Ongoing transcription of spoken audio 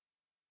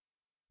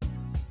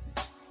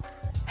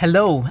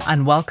Hello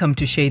and welcome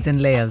to Shades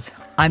and Layers.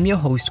 I'm your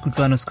host,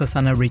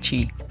 Kutwanuskosana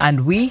Richie,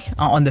 and we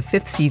are on the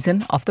 5th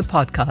season of the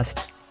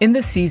podcast. In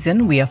this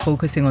season, we are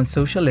focusing on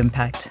social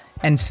impact,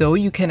 and so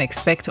you can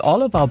expect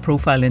all of our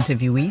profile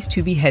interviewees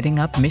to be heading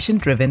up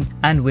mission-driven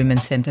and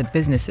women-centered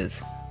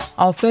businesses.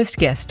 Our first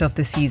guest of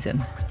the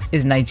season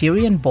is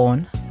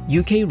Nigerian-born,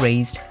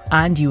 UK-raised,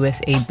 and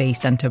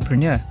USA-based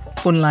entrepreneur,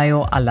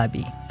 Funlayo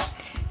Alabi.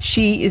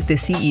 She is the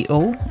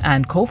CEO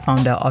and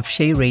co-founder of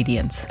Shea,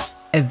 Radiance,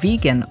 a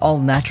vegan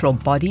all-natural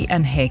body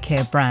and hair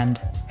care brand.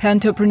 Her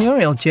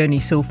entrepreneurial journey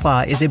so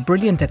far is a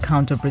brilliant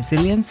account of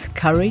resilience,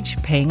 courage,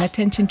 paying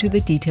attention to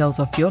the details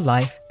of your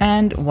life,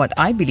 and what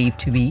I believe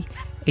to be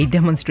a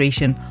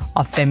demonstration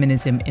of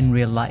feminism in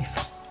real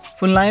life.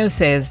 Funlayo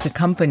says the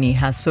company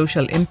has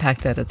social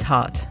impact at its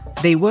heart.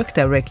 They work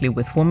directly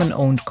with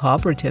women-owned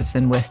cooperatives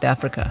in West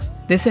Africa.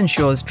 This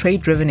ensures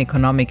trade-driven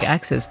economic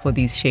access for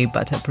these shea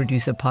butter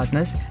producer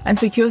partners and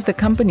secures the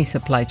company's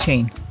supply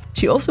chain.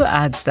 She also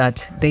adds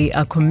that they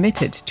are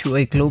committed to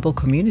a global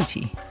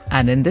community.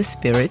 And in this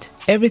spirit,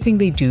 everything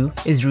they do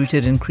is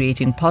rooted in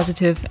creating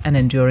positive and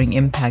enduring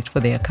impact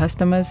for their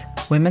customers,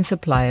 women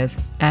suppliers,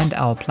 and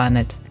our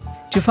planet.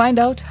 To find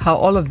out how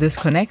all of this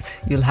connects,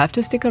 you'll have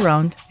to stick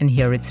around and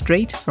hear it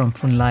straight from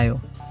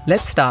Funlayo.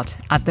 Let's start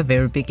at the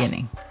very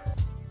beginning.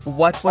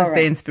 What was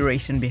the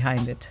inspiration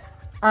behind it?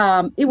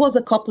 It was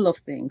a couple of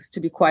things, to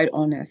be quite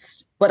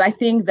honest. But I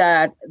think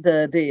that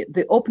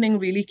the opening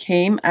really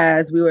came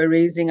as we were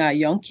raising our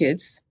young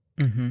kids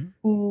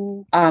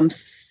who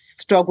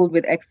struggled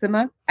with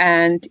eczema.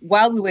 And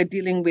while we were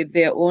dealing with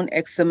their own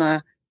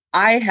eczema,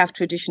 I have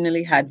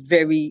traditionally had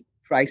very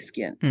dry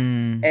skin.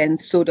 And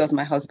so does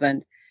my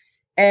husband.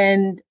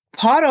 And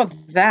part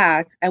of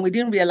that, and we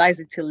didn't realize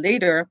it till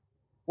later,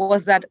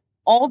 was that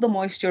all the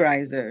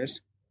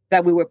moisturizers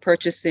that we were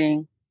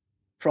purchasing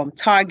from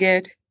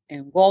Target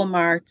and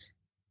Walmart,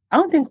 I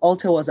don't think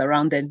Ulta was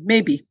around then,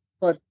 maybe.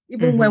 But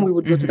even when we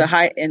would go to the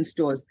high-end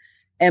stores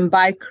and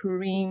buy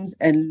creams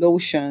and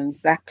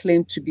lotions that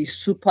claim to be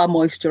super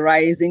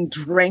moisturizing,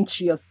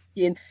 drench your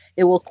skin,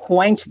 it will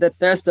quench the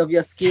thirst of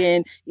your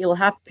skin. It'll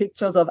have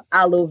pictures of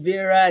aloe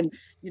vera and,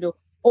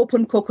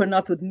 open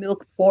coconuts with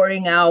milk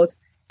pouring out.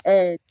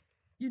 And,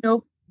 we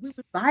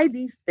would buy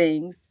these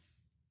things,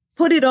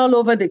 put it all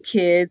over the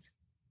kids,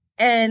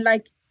 and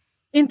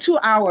in 2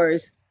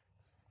 hours,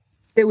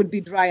 they would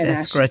be dry and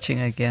ashy. Scratching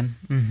again.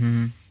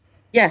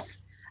 Yes.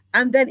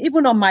 And then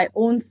even on my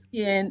own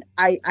skin,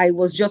 I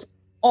was just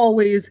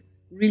always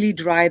really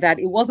dry that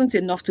it wasn't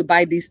enough to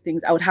buy these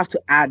things. I would have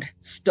to add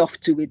stuff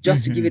to it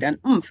just to give it an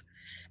oomph.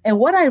 And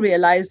what I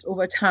realized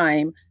over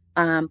time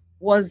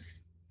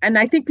was, and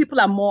I think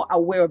people are more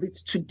aware of it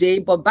today,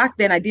 but back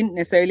then I didn't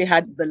necessarily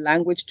have the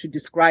language to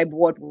describe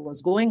what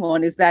was going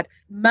on, is that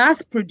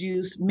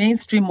mass-produced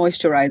mainstream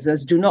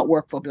moisturizers do not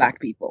work for Black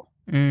people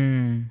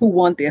who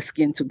want their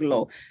skin to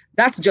glow.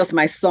 That's just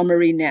my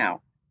summary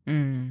now.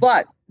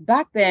 But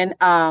back then,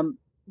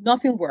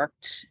 nothing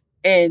worked.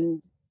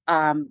 And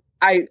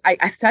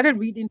I started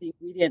reading the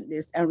ingredient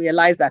list and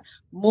realized that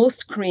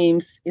most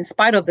creams, in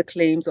spite of the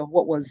claims of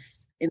what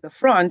was in the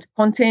front,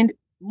 contained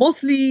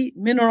mostly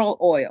mineral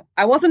oil.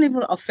 I wasn't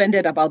even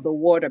offended about the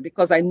water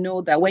because I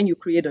know that when you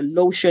create a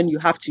lotion, you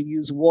have to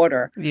use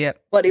water.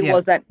 But it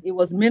was that it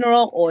was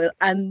mineral oil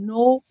and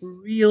no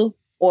real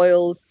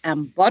oils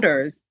and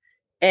butters.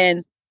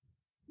 And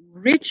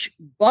rich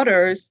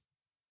butters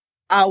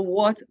are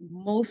what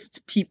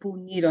most people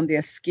need on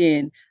their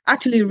skin,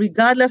 actually,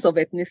 regardless of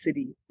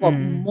ethnicity, but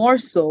more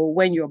so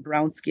when you're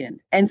brown skinned.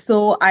 And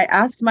so I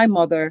asked my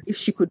mother if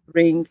she could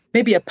bring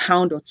maybe a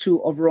pound or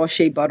two of raw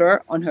shea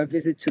butter on her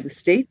visit to the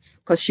States,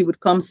 because she would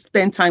come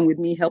spend time with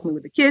me, help me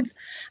with the kids.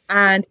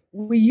 And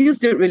we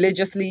used it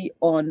religiously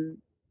on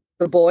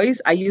the boys.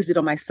 I used it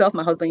on myself.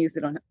 My husband used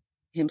it on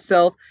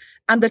himself.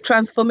 And the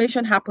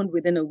transformation happened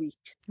within a week.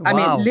 Wow. I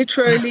mean,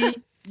 literally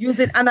use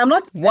it. And I'm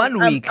not 1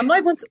 week. I'm not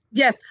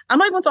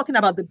even talking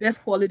about the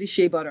best quality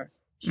shea butter.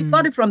 She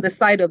got it from the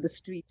side of the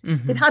street.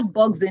 It had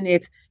bugs in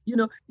it.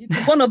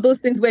 It's one of those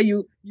things where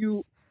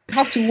you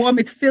have to warm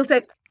it, filter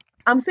it.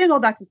 I'm saying all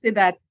that to say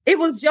that it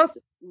was just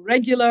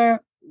regular,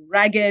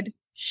 ragged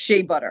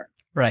shea butter.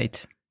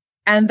 Right.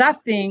 And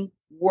that thing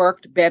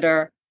worked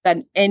better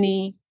than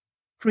any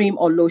cream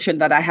or lotion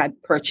that I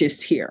had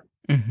purchased here.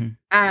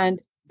 And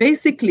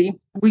basically,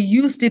 we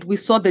used it. We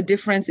saw the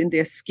difference in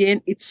their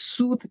skin. It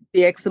soothed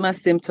the eczema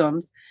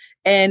symptoms.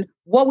 And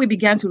what we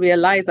began to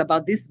realize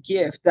about this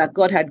gift that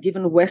God had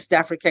given West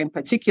Africa in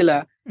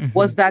particular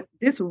was that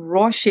this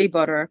raw shea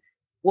butter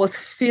was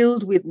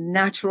filled with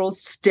natural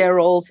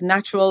sterols,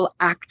 natural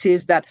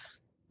actives that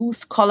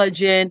boost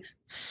collagen,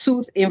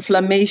 soothe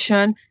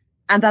inflammation,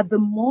 and that the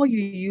more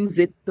you use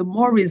it, the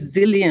more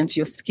resilient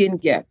your skin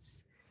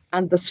gets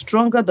and the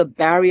stronger the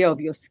barrier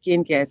of your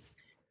skin gets.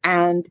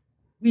 And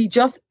we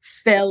just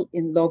fell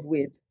in love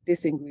with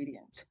this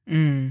ingredient.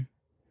 And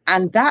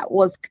that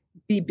was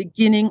the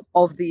beginning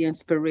of the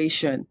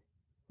inspiration.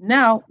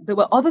 Now, there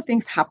were other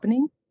things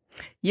happening.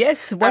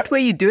 Yes. What were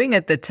you doing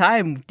at the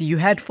time? You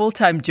had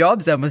full-time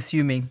jobs, I'm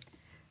assuming.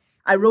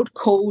 I wrote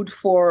code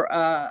for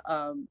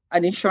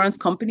an insurance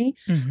company.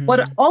 Mm-hmm. But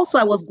also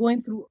I was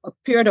going through a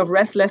period of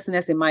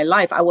restlessness in my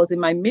life. I was in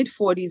my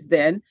mid-40s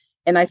then,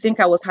 and I think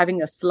I was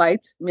having a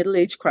slight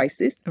middle-age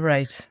crisis.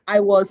 Right. I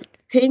was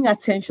paying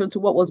attention to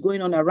what was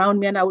going on around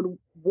me, and I would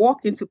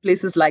walk into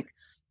places like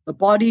the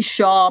Body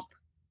Shop,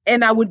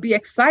 and I would be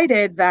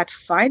excited that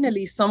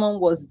finally someone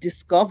was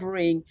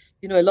discovering,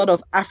 a lot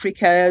of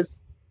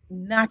Africa's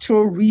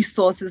natural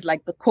resources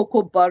like the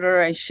cocoa butter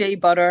and shea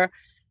butter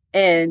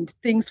and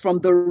things from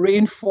the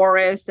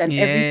rainforest and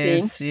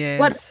everything.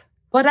 Yes.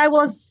 But I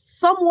was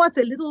somewhat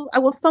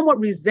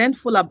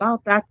resentful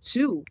about that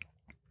too,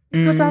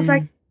 because I was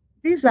like,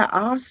 these are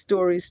our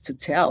stories to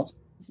tell.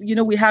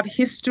 We have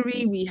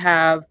history, we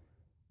have,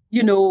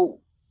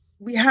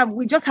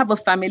 we just have a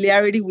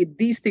familiarity with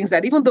these things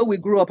that even though we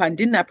grew up and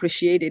didn't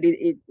appreciate it,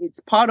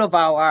 it's part of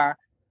our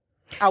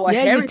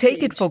heritage. You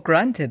take it for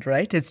granted,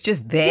 right? It's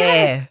just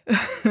there.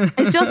 Yes.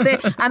 It's just there.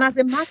 And as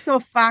a matter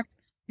of fact,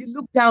 you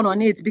look down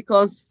on it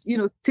because,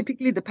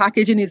 typically the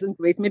packaging isn't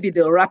great. Maybe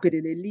they'll wrap it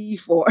in a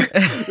leaf or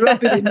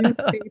wrap it in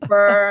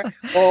newspaper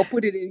or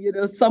put it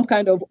in, some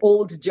kind of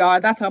old jar.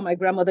 That's how my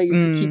grandmother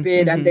used to keep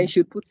it. And then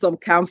she'd put some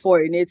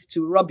camphor in it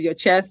to rub your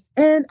chest.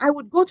 And I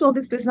would go to all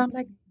these places. I'm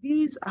like,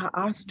 these are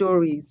our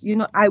stories.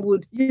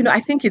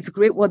 I think it's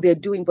great what they're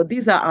doing, but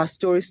these are our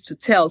stories to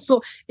tell.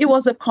 So it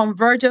was a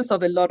convergence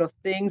of a lot of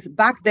things.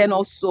 Back then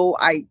also,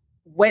 I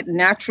went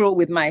natural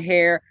with my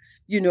hair,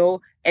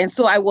 and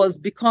so I was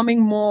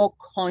becoming more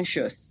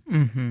conscious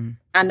and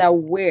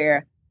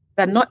aware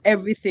that not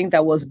everything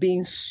that was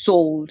being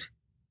sold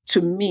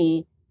to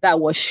me that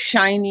was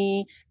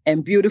shiny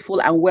and beautiful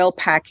and well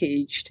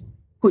packaged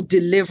could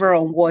deliver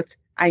on what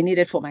I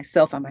needed for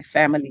myself and my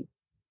family.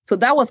 So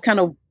that was kind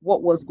of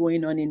what was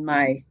going on in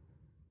my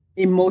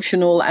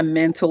emotional and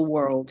mental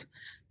world.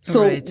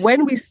 So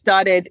when we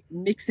started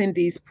mixing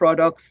these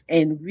products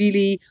and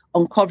really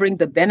uncovering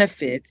the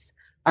benefits,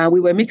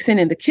 we were mixing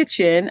in the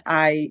kitchen.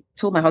 I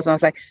told my husband, I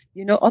was like,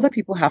 other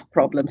people have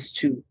problems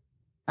too.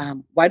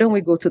 Why don't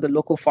we go to the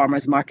local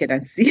farmers market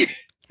and see?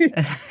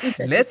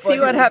 Let's see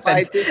what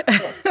happens.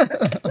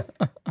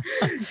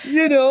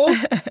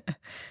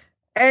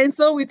 And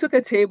so we took a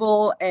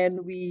table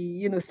and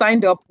we,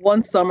 signed up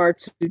one summer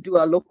to do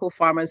a local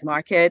farmers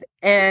market.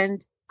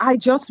 And I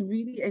just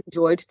really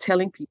enjoyed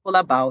telling people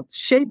about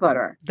shea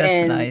butter.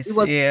 That's nice. It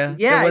was, it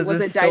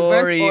was a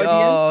story. diverse audience.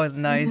 Oh,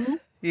 nice.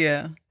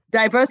 Yeah.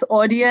 Diverse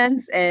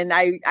audience. And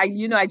I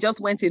just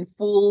went in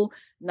full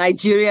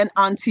Nigerian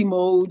auntie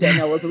mode and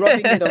I was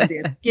rubbing it on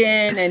their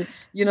skin. And,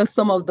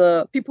 some of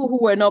the people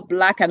who were not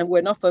Black and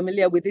were not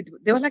familiar with it,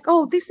 they were like,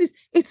 oh,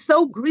 it's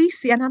so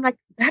greasy. And I'm like,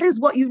 that is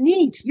what you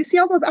need. You see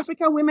all those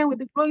African women with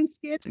the glowing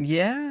skin?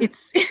 Yeah.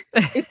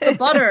 It's the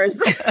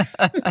butters.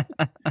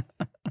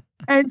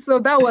 And so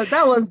that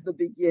was the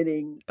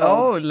beginning.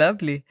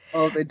 Lovely.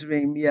 Of a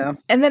dream, yeah.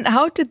 And then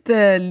how did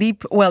the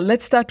leap,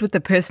 let's start with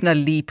the personal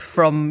leap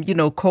from,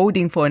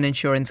 coding for an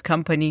insurance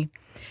company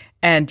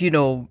and,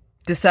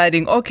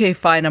 deciding, okay,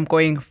 fine, I'm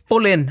going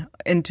full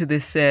into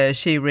this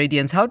Shea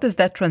Radiance. How does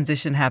that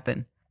transition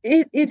happen?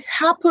 It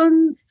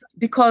happens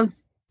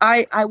because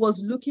I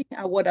was looking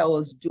at what I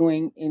was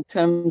doing in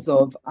terms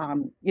of,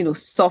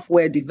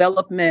 software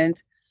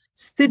development,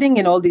 sitting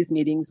in all these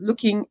meetings,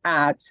 looking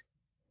at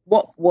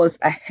what was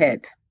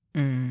ahead.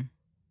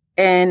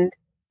 And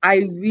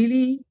I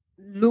really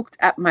looked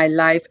at my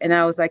life and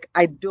I was like,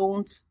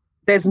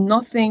 there's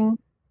nothing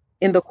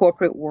in the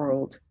corporate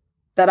world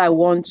that I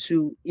want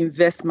to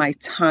invest my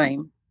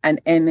time and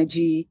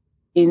energy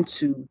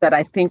into that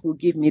I think will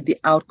give me the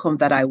outcome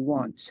that I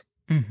want.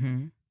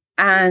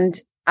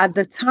 And at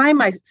the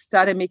time I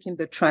started making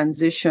the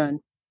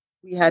transition,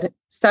 we had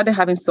started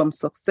having some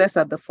success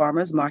at the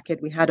farmers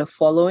market. We had a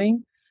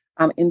following.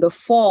 In the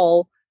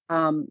fall,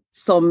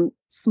 some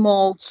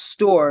small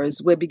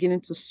stores were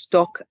beginning to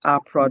stock our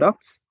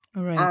products.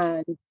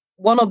 And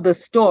one of the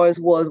stores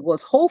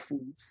was Whole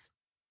Foods.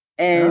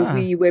 And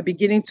we were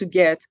beginning to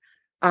get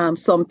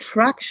some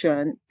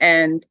traction.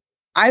 And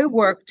I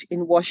worked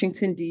in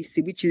Washington,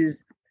 D.C., which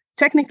is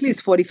technically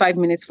it's 45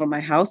 minutes from my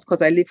house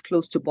because I live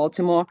close to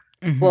Baltimore.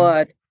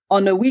 But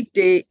on a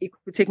weekday, it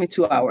could take me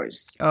 2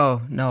 hours.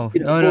 Oh, no.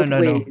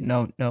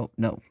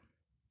 No.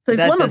 So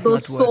it's one of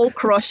those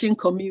soul-crushing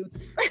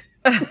commutes.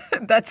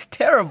 That's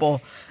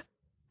terrible.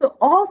 So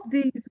all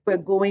these were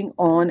going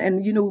on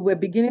and, we were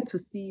beginning to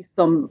see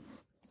some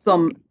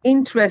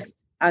interest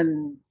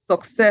and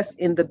success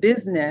in the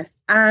business.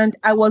 And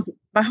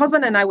my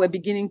husband and I were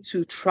beginning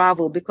to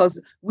travel because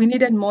we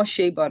needed more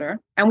shea butter.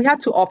 And we had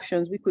two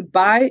options. We could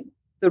buy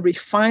the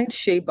refined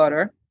shea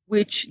butter,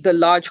 which the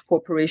large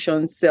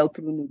corporations sell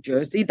through New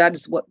Jersey. That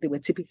is what they were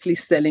typically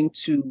selling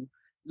to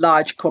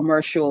large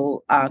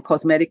commercial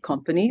cosmetic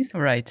companies.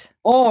 Right.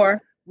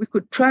 Or we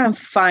could try and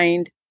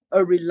find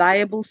a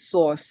reliable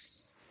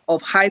source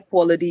of high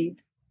quality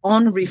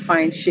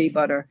unrefined shea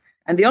butter.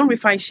 And the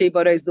unrefined shea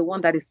butter is the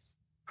one that is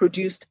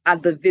produced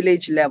at the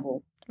village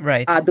level.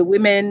 Right. The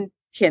women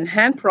can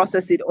hand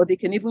process it or they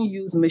can even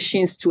use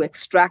machines to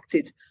extract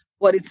it.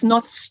 but it's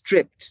not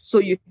stripped. So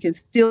you can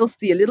still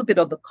see a little bit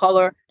of the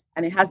color,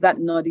 and it has that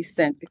nutty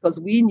scent, because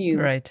we knew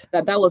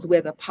that was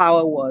where the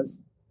power was.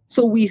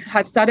 So we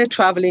had started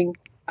traveling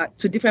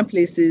to different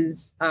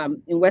places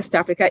in West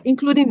Africa,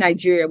 including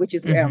Nigeria, which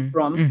is where I'm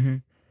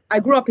from. I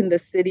grew up in the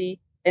city,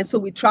 and so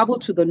we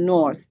traveled to the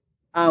north,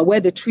 where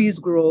the trees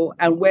grow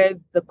and where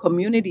the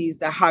communities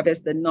that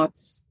harvest the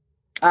nuts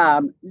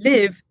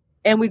live.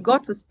 And we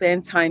got to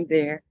spend time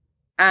there.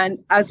 And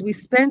as we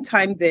spent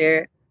time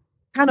there,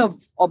 kind of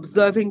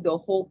observing the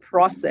whole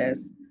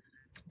process,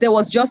 there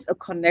was just a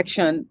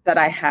connection that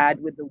I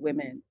had with the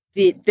women.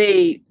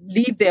 They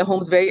leave their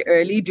homes very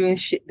early during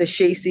the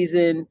Shea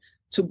season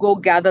to go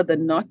gather the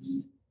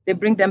nuts. They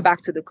bring them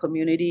back to the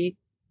community.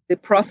 They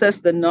process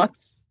the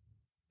nuts,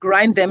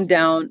 grind them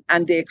down,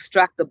 and they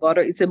extract the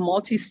butter. It's a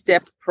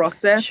multi-step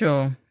process.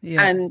 Sure.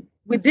 Yeah. And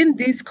within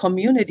these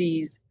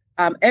communities,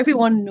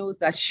 everyone knows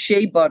that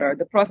shea butter,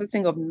 the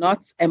processing of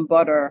nuts and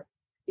butter,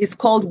 is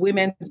called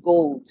women's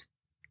gold.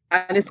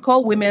 And it's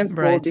called women's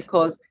gold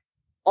because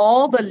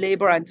all the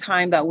labor and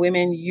time that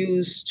women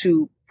use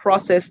to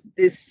process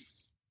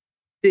this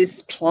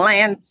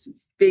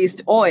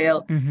plant-based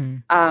oil,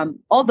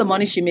 all the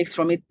money she makes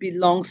from it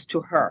belongs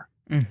to her.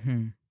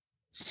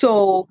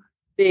 So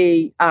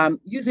they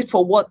use it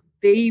for what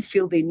they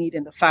feel they need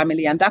in the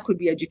family. And that could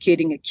be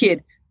educating a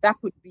kid. That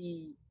could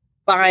be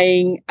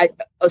buying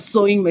a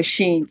sewing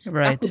machine.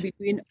 That could be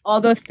doing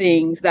other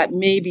things that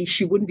maybe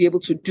she wouldn't be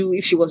able to do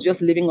if she was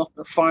just living off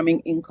the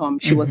farming income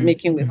she was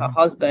making with her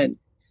husband.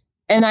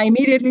 And I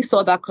immediately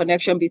saw that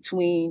connection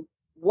between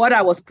what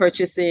I was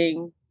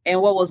purchasing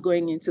and what was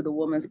going into the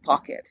woman's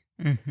pocket.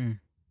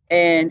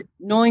 And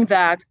knowing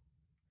that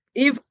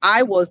if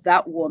I was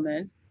that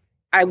woman,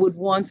 I would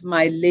want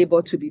my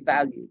labor to be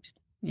valued.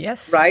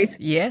 Yes. Right?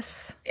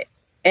 Yes.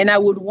 And I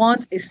would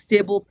want a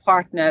stable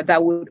partner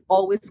that would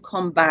always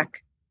come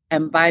back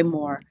and buy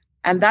more.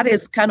 And that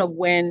is kind of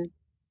when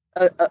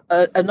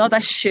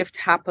another shift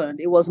happened.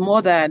 It was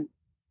more than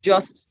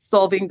just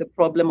solving the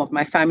problem of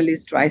my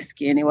family's dry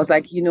skin. It was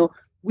like,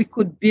 we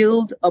could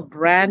build a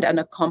brand and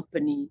a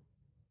company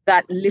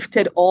that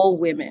lifted all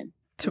women.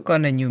 Took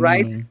on a new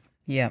meaning.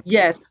 Yeah.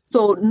 Yes.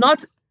 So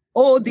not,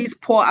 these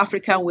poor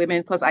African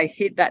women, because I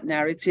hate that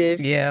narrative.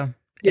 Yeah.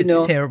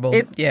 It's terrible.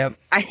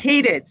 I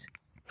hate it.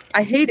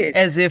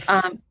 As if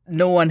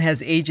no one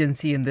has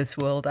agency in this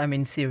world. I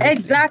mean, seriously.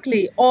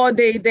 Exactly. Or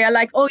they're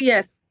like, oh,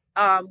 yes,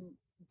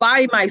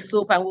 buy my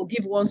soap and we'll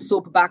give one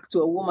soap back to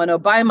a woman, or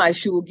buy my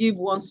shoe, we'll give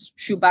one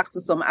shoe back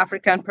to some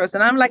African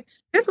person. I'm like,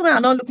 these women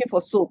are not looking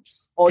for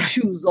soaps or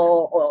shoes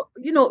or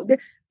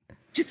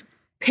just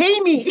pay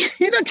me,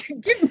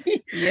 give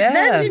me,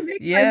 let me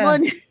make my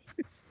money.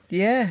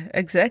 Yeah,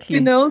 exactly.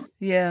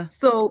 Yeah.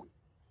 So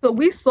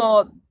we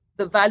saw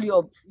the value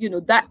of,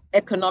 that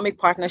economic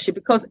partnership,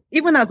 because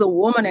even as a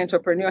woman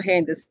entrepreneur here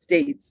in the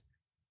States,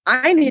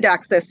 I need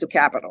access to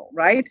capital,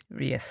 right?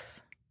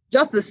 Yes.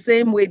 Just the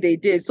same way they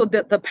did. So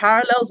the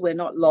parallels were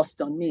not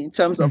lost on me in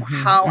terms of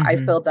how I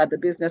felt that the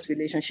business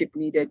relationship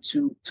needed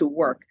to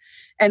work.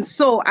 And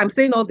so I'm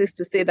saying all this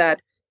to say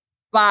that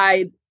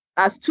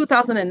as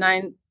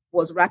 2009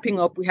 was wrapping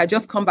up, we had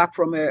just come back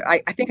from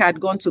I think I had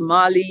gone to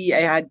Mali.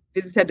 I had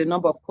visited a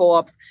number of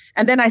co-ops.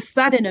 And then I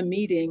sat in a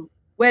meeting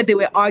where they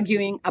were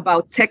arguing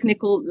about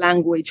technical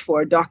language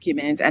for a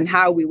document and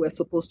how we were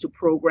supposed to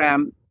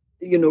program,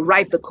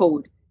 write the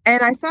code.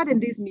 And I sat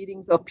in these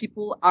meetings of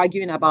people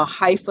arguing about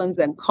hyphens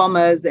and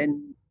commas and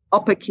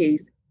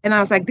uppercase. And I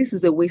was like, this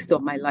is a waste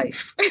of my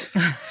life.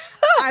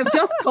 I've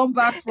just come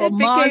back from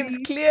Mali. It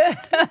became clear.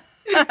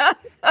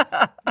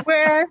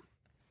 Where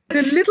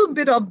the little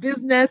bit of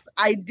business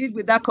I did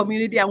with that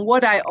community and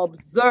what I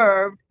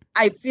observed,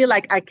 I feel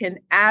like I can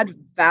add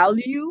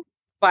value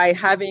by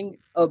having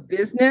a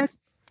business.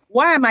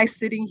 Why am I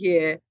sitting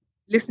here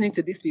listening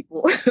to these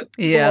people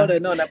go on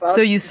and on about?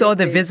 So you saw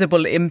the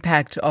visible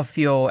impact of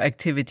your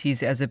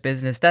activities as a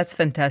business. That's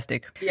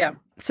fantastic. Yeah.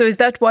 So is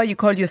that why you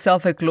call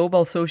yourself a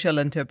global social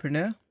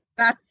entrepreneur?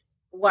 That's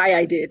why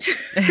I did.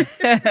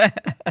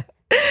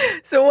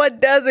 So what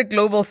does a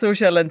global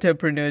social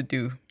entrepreneur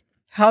do?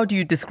 How do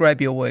you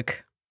describe your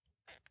work?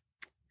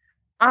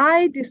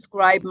 I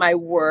describe my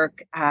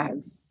work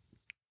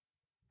as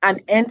an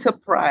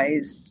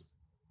enterprise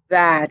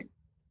that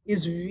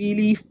is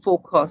really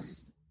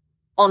focused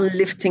on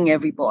lifting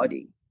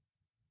everybody.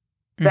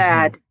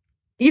 That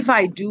if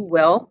I do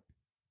well,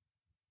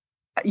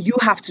 you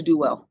have to do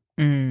well.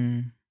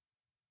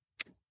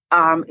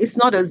 It's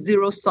not a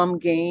zero-sum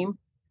game.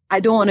 I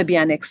don't want to be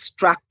an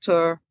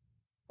extractor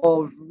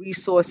of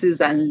resources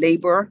and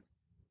labor.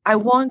 I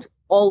want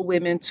all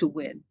women to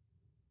win.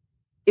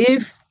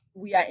 If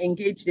we are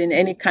engaged in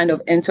any kind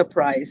of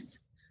enterprise,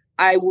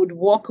 I would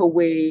walk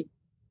away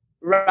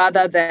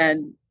rather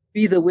than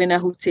be the winner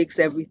who takes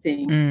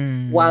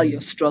everything while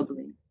you're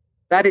struggling.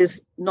 That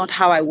is not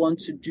how I want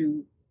to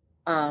do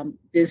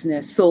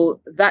business. So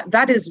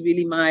that is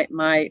really my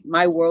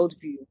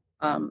worldview.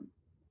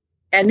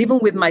 And even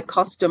with my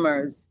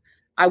customers,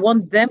 I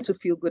want them to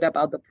feel good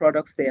about the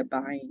products they're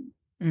buying.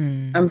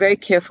 I'm very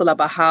careful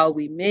about how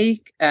we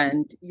make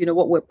and,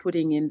 what we're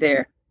putting in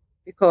there.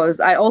 Because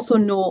I also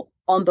know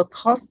on the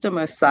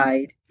customer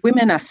side,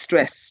 women are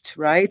stressed,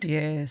 right?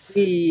 Yes.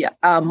 We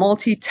are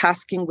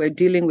multitasking. We're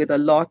dealing with a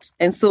lot.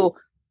 And so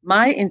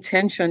my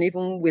intention,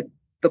 even with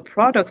the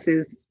products,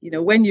 is,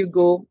 when you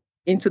go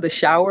into the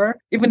shower,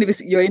 even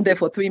if you're in there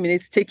for 3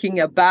 minutes, taking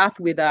a bath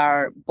with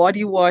our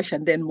body wash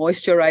and then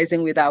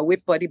moisturizing with our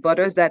whipped body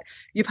butters, that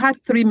you've had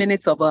 3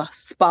 minutes of a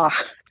spa,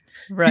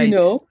 Right.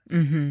 So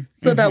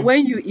that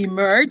when you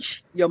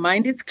emerge, your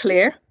mind is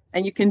clear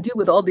and you can deal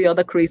with all the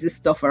other crazy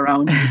stuff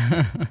around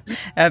you.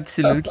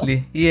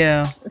 Absolutely.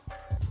 Yeah.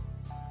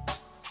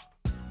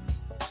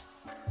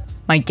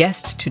 My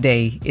guest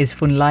today is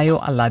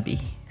Funlayo Alabi,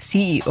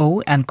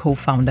 CEO and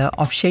co-founder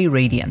of Shea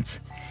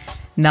Radiance.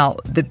 Now,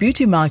 the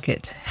beauty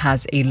market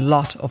has a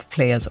lot of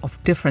players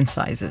of different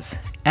sizes,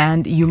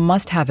 and you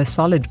must have a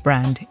solid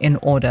brand in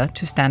order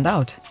to stand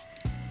out.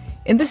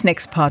 In this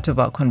next part of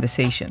our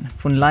conversation,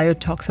 Funlayo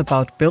talks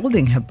about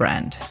building her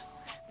brand.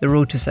 The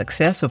road to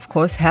success, of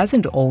course,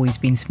 hasn't always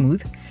been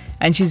smooth,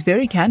 and she's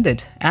very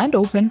candid and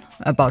open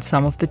about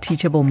some of the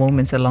teachable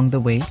moments along the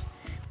way.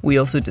 We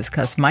also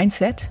discuss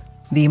mindset,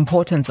 the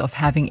importance of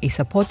having a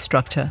support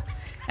structure,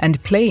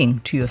 and playing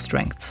to your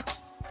strengths.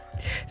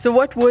 So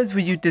what words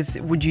would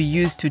you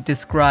use to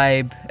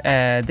describe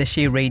the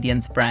Shea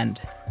Radiance brand?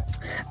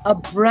 A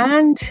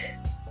brand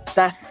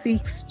that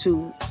seeks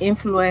to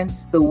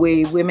influence the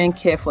way women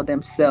care for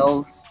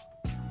themselves,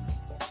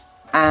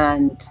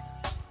 and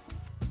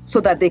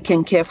so that they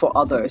can care for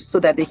others, so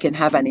that they can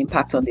have an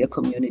impact on their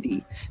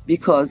community.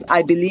 Because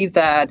I believe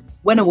that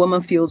when a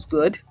woman feels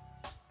good,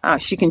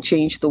 she can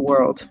change the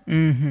world.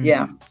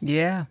 Yeah.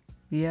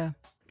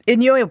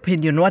 In your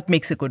opinion, what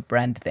makes a good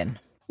brand then?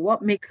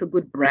 What makes a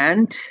good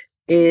brand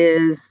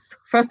is,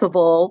 first of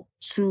all,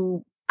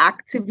 to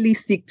actively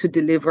seek to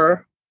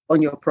deliver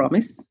on your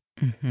promise,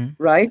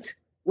 right?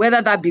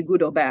 Whether that be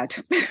good or bad.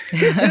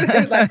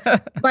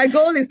 My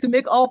goal is to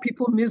make all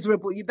people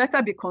miserable. You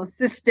better be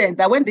consistent,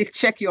 that when they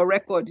check your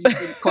record, you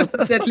can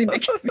consistently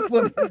make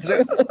people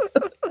miserable.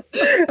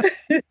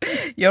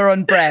 You're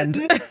on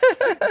brand.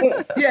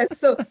 Yes.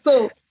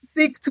 So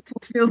seek to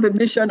fulfill the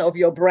mission of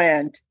your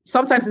brand.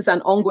 Sometimes it's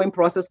an ongoing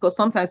process, because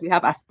sometimes we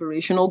have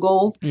aspirational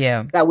goals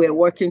that we're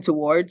working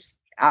towards.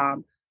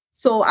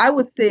 So I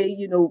would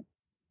say,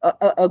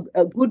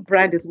 a good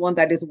brand is one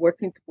that is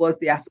working towards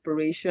the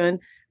aspiration,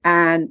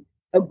 and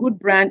a good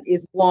brand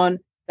is one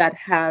that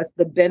has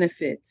the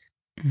benefit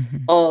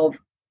of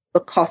the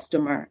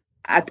customer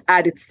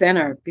at its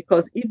center.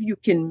 Because if you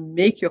can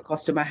make your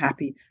customer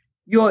happy,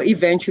 you're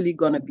eventually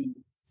going to be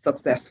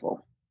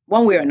successful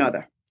one way or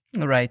another.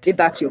 Right. If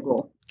that's your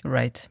goal.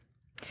 Right.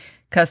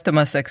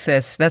 Customer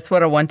success. That's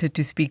what I wanted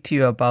to speak to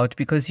you about,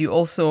 because you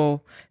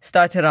also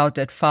started out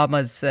at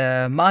farmers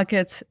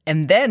markets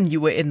and then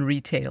you were in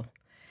retail.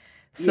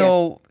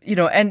 So,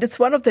 and it's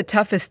one of the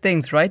toughest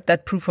things, right?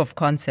 That proof of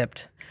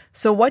concept.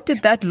 So what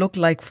did that look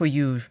like for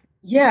you?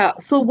 Yeah.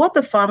 So what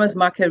the farmers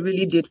market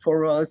really did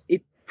for us,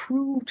 it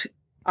proved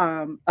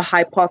a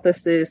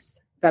hypothesis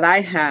that I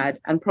had,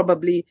 and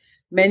probably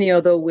many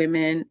other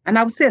women, and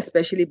I would say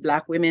especially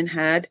Black women,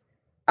 had,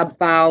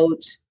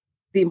 about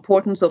the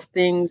importance of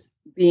things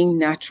being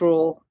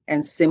natural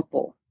and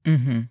simple.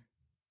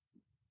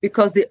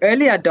 Because the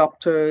early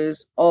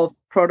adopters of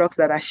products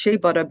that are shea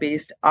butter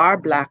based are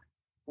Black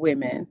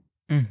women,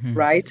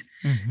 right?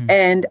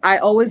 And I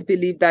always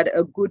believe that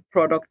a good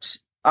product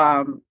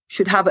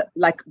should have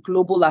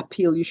global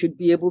appeal. You should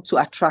be able to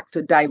attract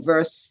a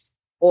diverse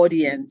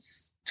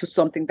audience to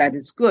something that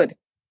is good.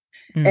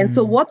 And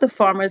so what the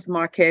farmers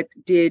market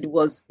did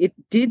was, it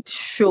did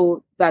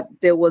show that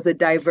there was a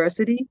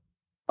diversity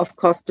of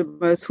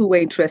customers who were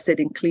interested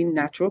in clean,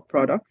 natural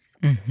products.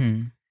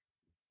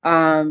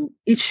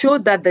 It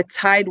showed that the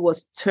tide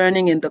was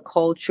turning in the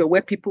culture,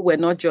 where people were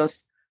not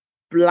just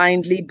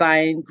blindly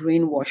buying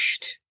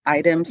greenwashed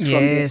items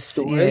from their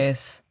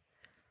stores.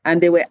 And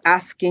they were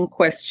asking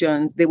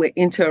questions. They were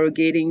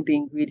interrogating the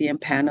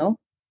ingredient panel.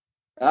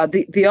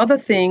 The other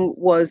thing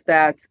was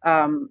that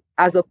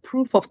as a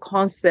proof of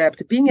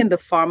concept, being in the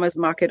farmers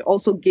market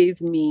also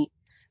gave me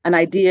an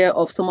idea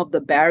of some of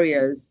the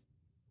barriers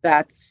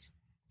that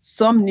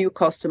some new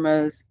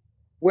customers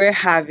were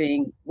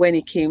having when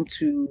it came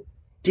to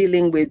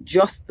dealing with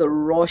just the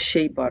raw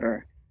shea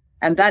butter.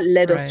 And that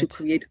led us to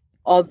create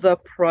other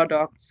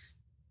products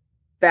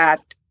that,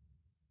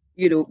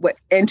 were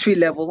entry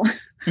level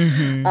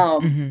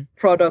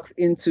products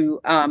into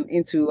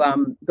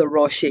the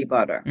raw shea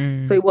butter.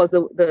 So it was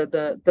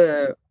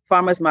the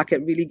farmers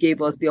market really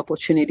gave us the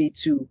opportunity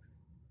to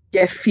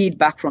get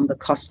feedback from the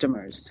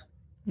customers,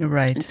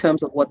 in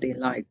terms of what they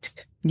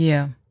liked.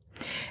 Yeah.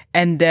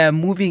 And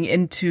moving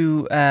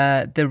into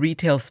the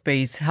retail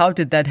space, how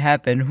did that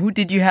happen? Who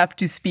did you have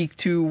to speak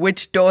to?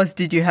 Which doors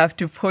did you have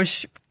to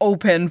push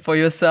open for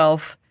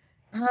yourself?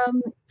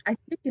 I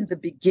think in the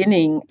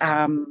beginning,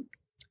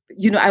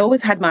 I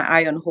always had my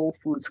eye on Whole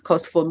Foods,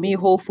 because for me,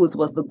 Whole Foods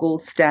was the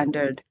gold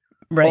standard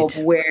of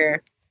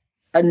where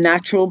a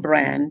natural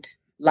brand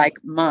like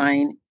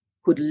mine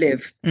could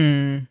live.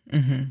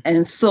 Mm-hmm.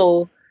 And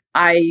so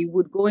I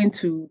would go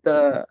into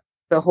the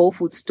Whole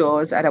Food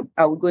stores, and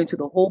I would go into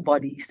the whole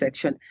body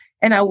section,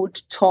 and I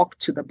would talk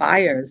to the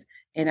buyers,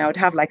 and I would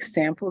have like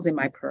samples in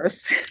my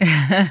purse.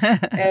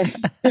 And,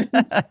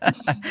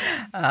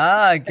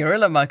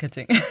 Guerrilla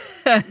marketing.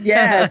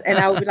 yes. And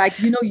I would be like,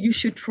 you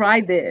should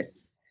try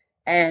this.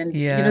 And,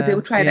 they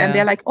would try it. And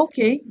they're like,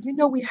 okay,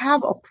 we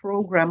have a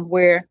program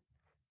where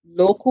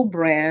local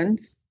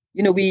brands,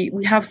 we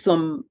have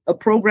a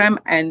program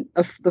and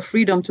the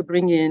freedom to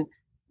bring in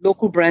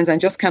local brands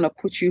and just kind of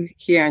put you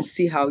here and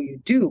see how you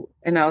do.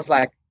 And I was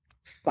like,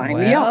 sign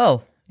me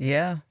up.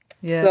 Yeah.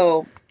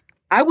 So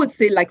I would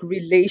say like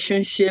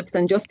relationships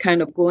and just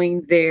kind of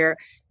going there,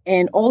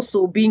 and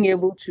also being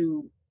able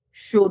to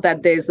show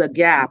that there's a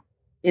gap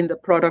in the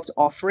product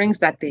offerings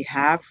that they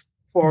have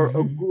for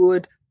a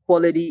good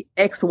quality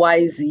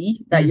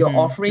XYZ that you're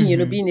offering,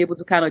 being able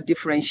to kind of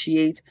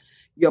differentiate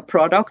your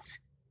products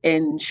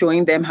and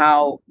showing them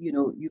how,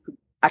 you could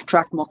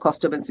attract more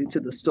customers into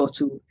the store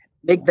to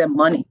make them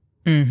money.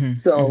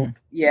 So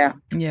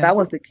that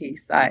was the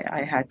case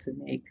I had to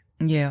make.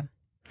 Yeah.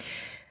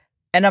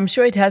 And I'm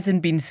sure it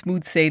hasn't been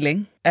smooth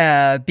sailing,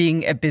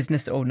 being a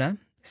business owner.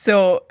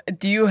 So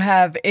do you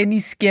have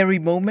any scary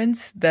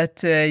moments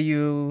that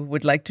you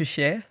would like to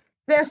share?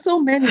 There's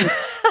so many.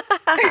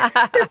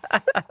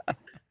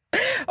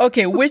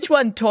 Okay, which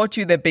one taught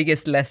you the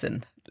biggest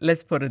lesson?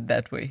 Let's put it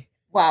that way.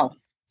 Wow.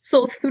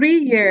 So 3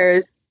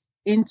 years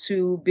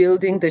into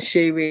building the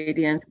Shea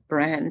Radiance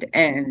brand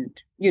and,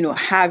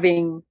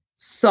 having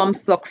some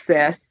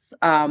success,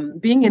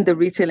 being in the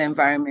retail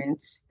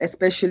environment,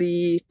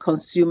 especially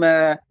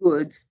consumer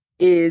goods,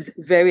 is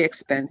very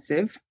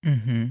expensive.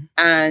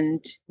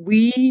 And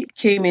we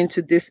came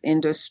into this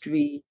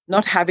industry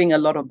not having a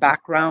lot of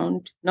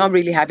background, not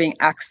really having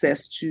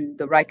access to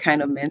the right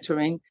kind of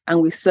mentoring.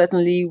 And we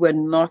certainly were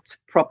not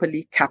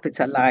properly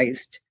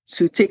capitalized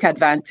to take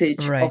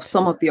advantage of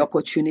some of the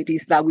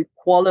opportunities that we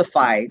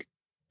qualified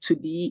to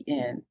be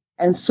in.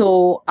 And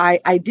so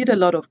I did a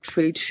lot of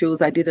trade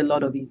shows. I did a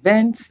lot of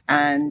events.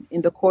 And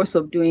in the course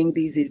of doing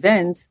these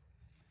events,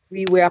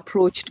 we were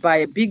approached by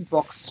a big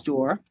box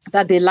store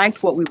that they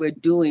liked what we were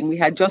doing. We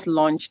had just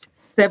launched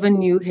 7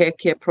 new hair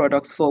care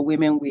products for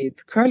women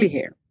with curly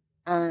hair.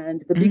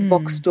 And the big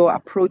box store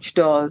approached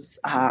us.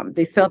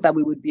 They felt that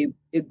we would be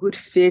a good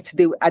fit.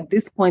 At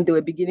this point, they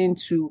were beginning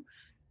to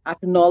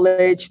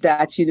acknowledge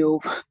that,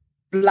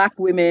 Black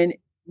women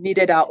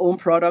needed our own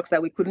products,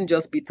 that we couldn't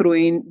just be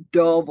throwing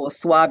Dove or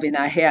Suave in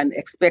our hair and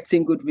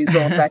expecting good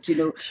results, that,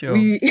 Sure.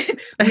 we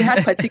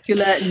had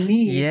particular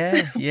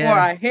needs for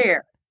our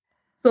hair.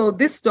 So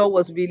this store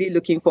was really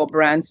looking for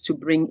brands to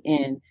bring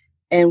in.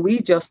 And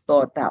we just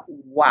thought that,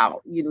 wow,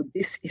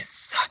 this is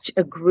such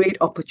a great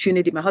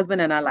opportunity. My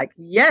husband and I are like,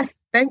 yes,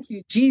 thank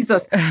you,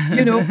 Jesus.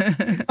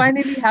 We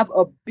finally have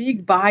a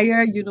big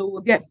buyer,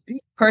 we'll get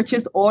big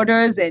purchase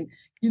orders, and,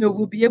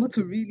 we'll be able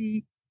to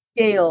really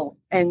scale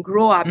and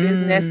grow our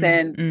business.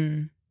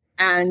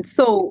 And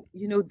so,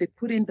 they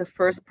put in the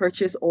first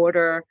purchase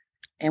order.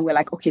 And we're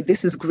like, okay,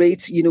 this is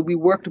great. We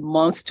worked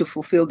months to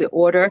fulfill the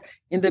order.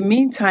 In the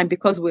meantime,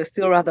 because we're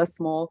still rather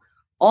small,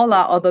 all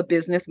our other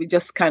business, we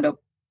just kind of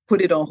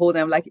put it on hold.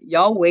 And I'm like,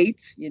 y'all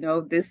wait,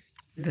 this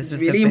is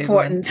really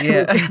important.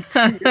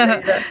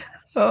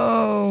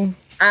 Oh.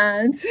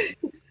 And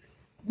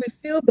we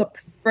filled the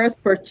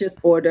first purchase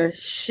order,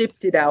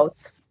 shipped it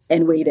out,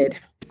 and waited.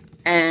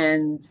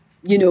 And,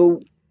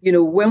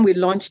 when we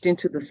launched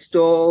into the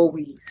store,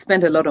 we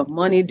spent a lot of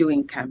money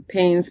doing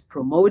campaigns,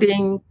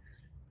 promoting.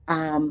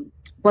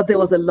 But there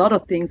was a lot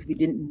of things we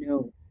didn't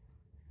know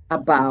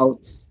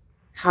about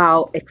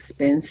how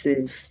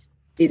expensive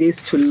it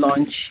is to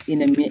launch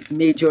in a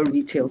major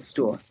retail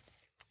store.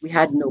 We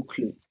had no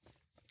clue.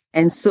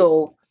 And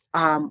so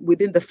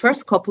within the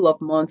first couple of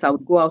months, I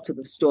would go out to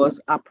the stores.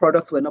 Our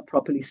products were not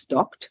properly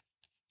stocked.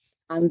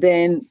 And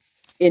then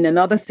in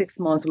another 6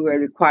 months, we were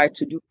required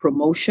to do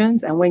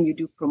promotions. And when you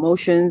do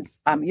promotions,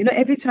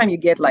 every time you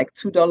get like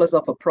 $2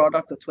 off a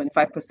product or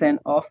 25%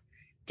 off,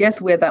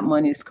 guess where that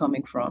money is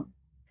coming from?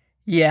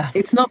 Yeah.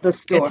 It's not the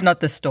store. It's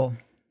not the store.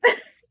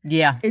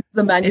 Yeah. It's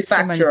the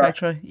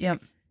manufacturer.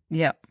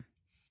 Yep.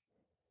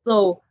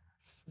 So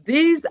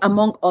these,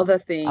 among other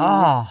things,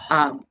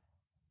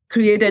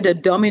 created a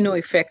domino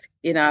effect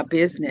in our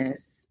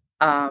business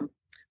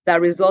that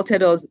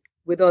resulted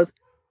with us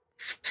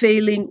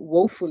failing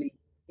woefully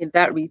in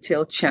that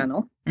retail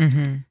channel,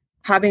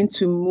 having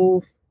to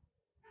move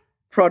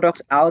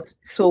product out.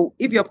 So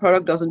if your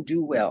product doesn't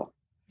do well,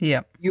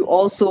 you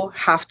also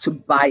have to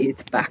buy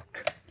it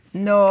back.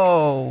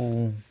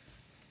 No,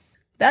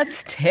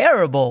 that's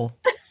terrible.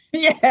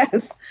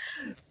 Yes.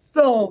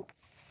 So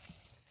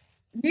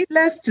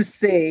needless to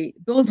say,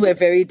 those were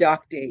very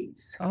dark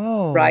days.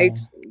 Oh. Right?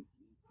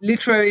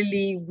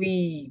 Literally,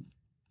 we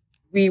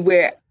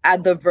were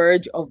at the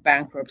verge of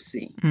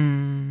bankruptcy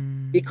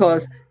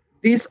because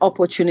this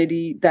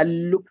opportunity that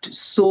looked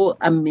so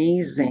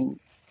amazing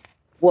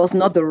was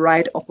not the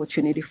right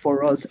opportunity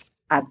for us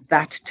at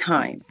that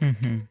time.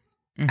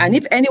 And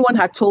if anyone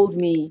had told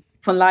me,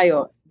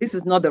 Funlayo, this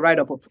is not the right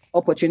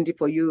opportunity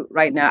for you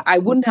right now, I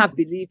wouldn't have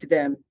believed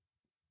them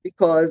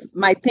because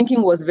my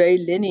thinking was very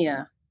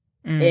linear.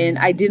 And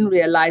I didn't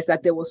realize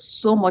that there was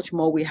so much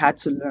more we had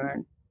to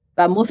learn,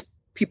 that most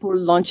people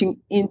launching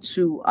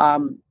into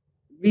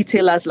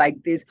retailers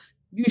like this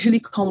usually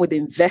come with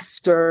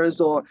investors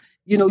or,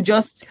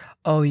 just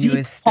you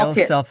were still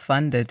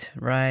self-funded,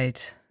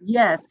 right?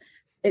 Yes,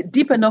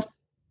 deep enough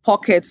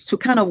pockets to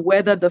kind of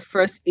weather the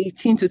first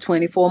 18 to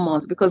 24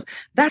 months, because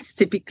that's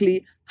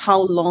typically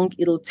how long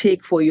it'll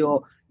take for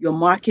your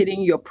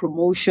marketing, your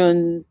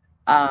promotion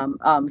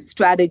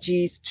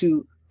strategies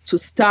to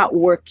start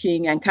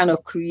working and kind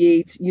of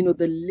create,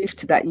 the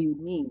lift that you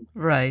need.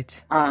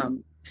 Right.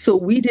 So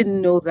we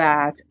didn't know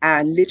that,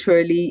 and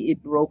literally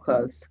it broke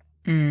us.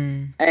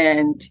 And,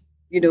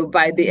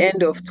 by the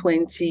end of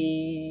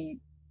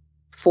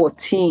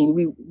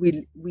 2014,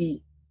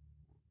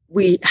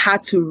 we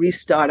had to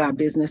restart our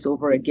business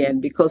over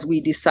again because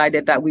we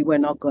decided that we were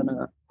not going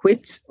to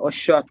quit or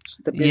shut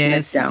the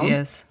business down.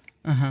 Yes.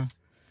 Uh-huh.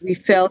 We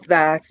felt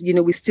that,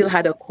 we still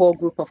had a core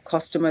group of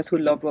customers who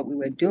loved what we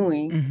were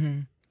doing. Mm-hmm.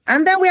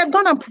 And then we had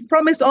gone and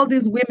promised all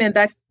these women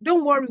that,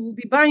 don't worry, we'll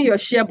be buying your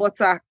shea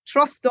butter.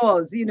 Trust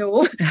us,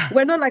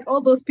 We're not like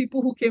all those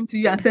people who came to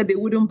you and said they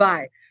wouldn't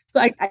buy. So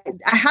I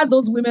had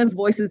those women's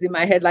voices in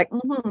my head, like,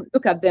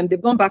 look at them.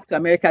 They've gone back to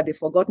America. They've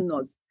forgotten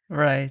us.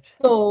 Right.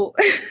 So,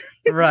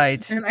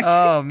 right.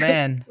 Oh,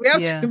 man. We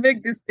have to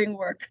make this thing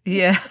work.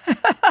 Yeah.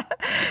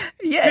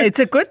 Yeah, it's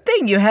a good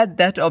thing you had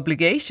that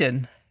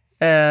obligation,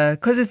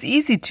 because it's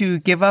easy to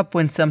give up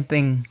when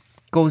something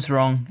goes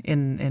wrong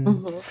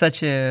in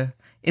such a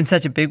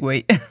big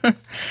way.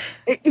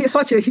 In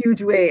such a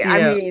huge way. Yeah.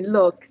 I mean,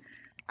 look,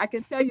 I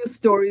can tell you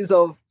stories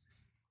of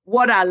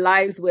what our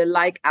lives were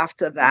like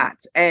after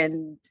that.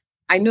 And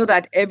I know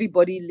that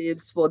everybody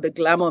lives for the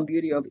glamour and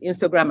beauty of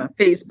Instagram and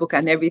Facebook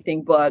and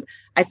everything. But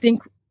I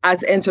think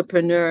as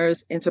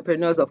entrepreneurs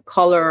of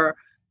color,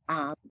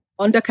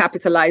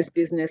 undercapitalized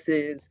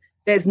businesses,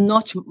 there's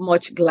not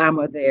much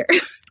glamour there.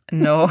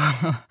 No,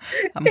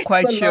 I'm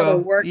quite sure. A lot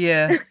of work.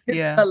 Yeah.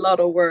 It's a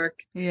lot of work.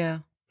 Yeah.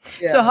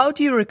 So how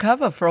do you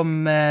recover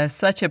from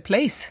such a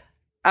place?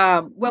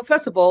 Well,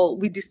 first of all,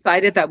 we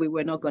decided that we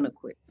were not going to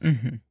quit.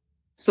 Mm-hmm.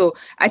 So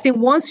I think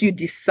once you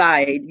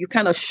decide, you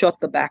kind of shut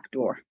the back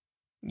door.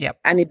 Yep.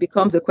 And it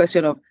becomes a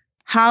question of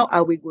how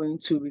are we going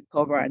to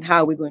recover and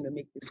how are we going to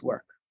make this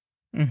work?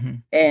 Mm-hmm.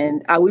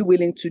 And are we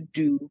willing to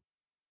do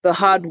the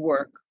hard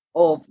work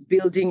of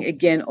building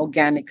again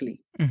organically?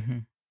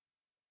 Mm-hmm.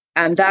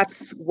 And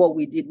that's what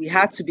we did. We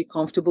had to be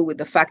comfortable with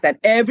the fact that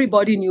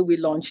everybody knew we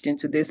launched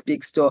into this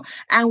big store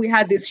and we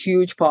had this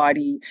huge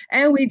party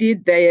and we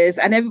did this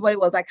and everybody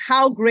was like,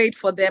 how great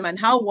for them and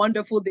how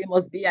wonderful they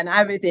must be and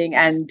everything.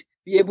 And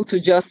be able to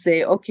just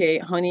say, okay,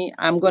 honey,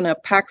 I'm going to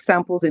pack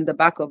samples in the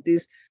back of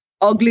this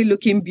ugly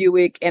looking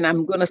Buick and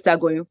I'm going to start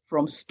going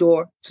from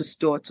store to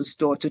store to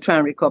store to try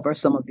and recover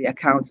some of the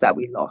accounts that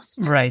we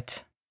lost.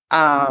 Right.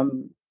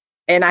 And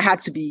I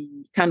had to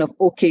be kind of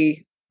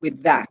okay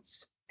with that.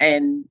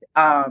 And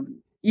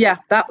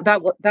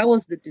that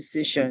was the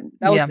decision.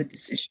 That was the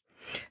decision.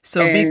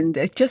 So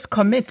just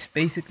commit,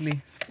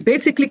 basically.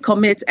 Basically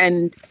commit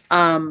and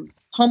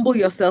humble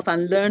yourself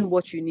and learn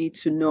what you need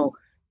to know.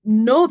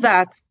 Know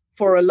that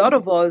for a lot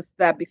of us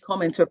that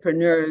become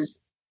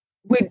entrepreneurs,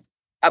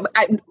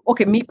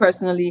 me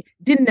personally,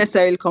 didn't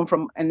necessarily come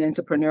from an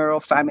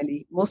entrepreneurial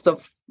family. Most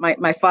of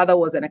my father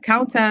was an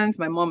accountant,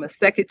 my mom a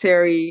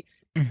secretary,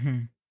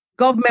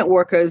 government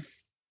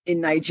workers in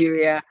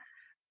Nigeria.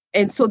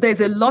 And so there's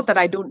a lot that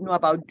I don't know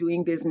about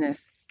doing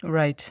business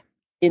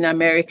in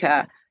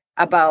America,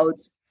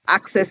 about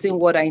accessing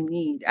what I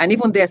need. And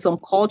even there's some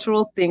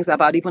cultural things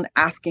about even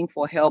asking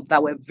for help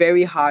that were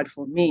very hard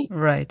for me.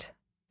 Right.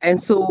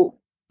 And so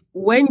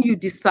when you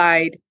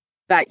decide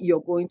that you're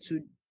going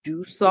to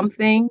do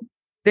something,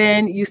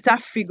 then you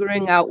start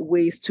figuring out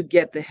ways to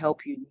get the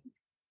help you need.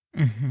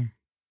 Mm-hmm.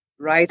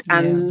 Right. Yeah.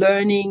 And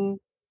learning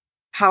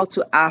how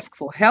to ask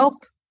for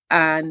help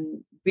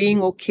and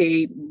being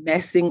okay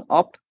messing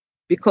up,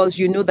 because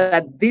you know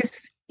that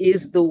this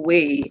is the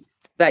way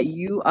that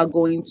you are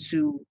going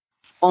to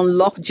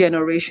unlock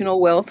generational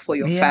wealth for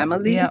your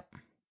family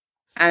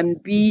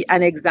and be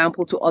an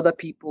example to other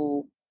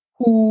people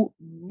who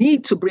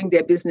need to bring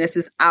their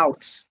businesses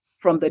out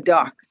from the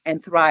dark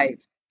and thrive.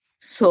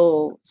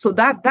 So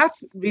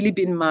that's really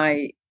been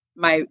my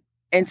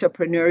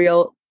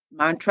entrepreneurial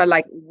mantra.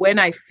 Like when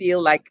I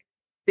feel like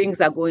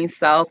things are going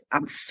south,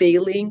 I'm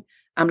failing,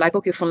 I'm like,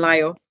 okay,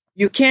 Funlayo,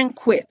 you can't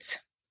quit.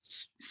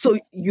 So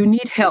you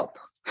need help.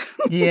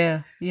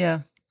 Yeah.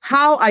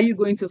 How are you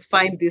going to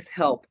find this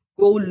help?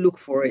 Go look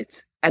for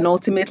it. And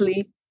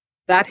ultimately,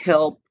 that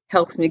help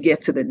helps me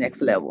get to the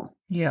next level.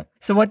 Yeah.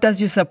 So what does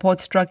your support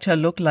structure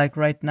look like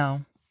right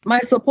now? My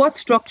support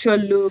structure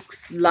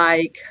looks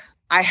like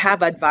I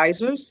have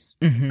advisors.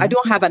 Mm-hmm. I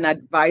don't have an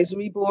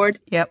advisory board,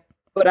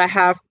 but I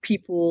have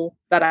people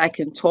that I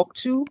can talk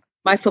to.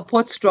 My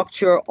support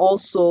structure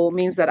also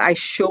means that I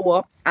show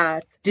up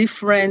at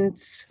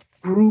different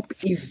group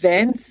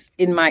events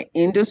in my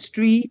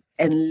industry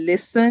and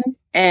listen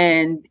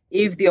And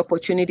if the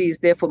opportunity is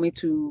there for me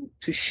to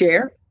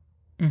share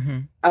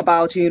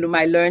about,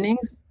 my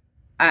learnings,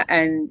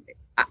 and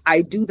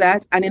I do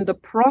that. And in the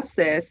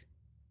process,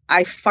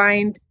 I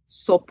find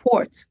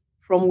support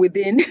from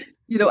within.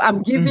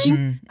 I'm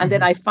giving, and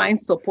then I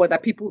find support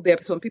that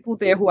some people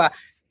there who are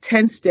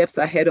 10 steps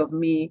ahead of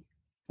me,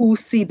 who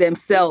see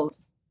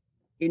themselves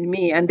in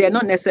me. And they're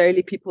not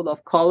necessarily people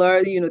of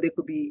color. They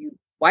could be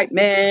white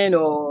men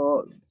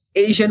or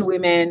Asian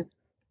women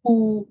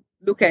who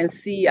look and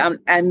see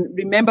and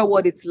remember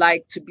what it's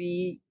like to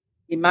be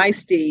in my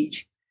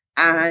stage,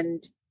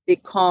 and they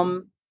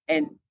come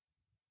and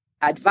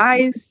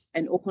advise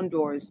and open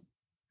doors.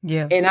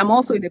 Yeah. And I'm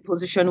also in a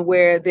position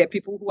where there are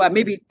people who are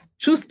maybe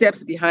 2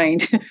 steps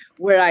behind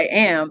where I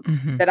am,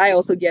 that I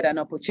also get an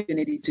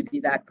opportunity to be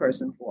that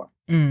person for.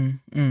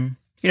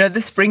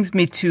 This brings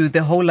me to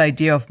the whole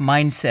idea of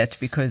mindset,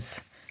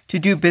 because to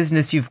do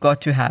business, you've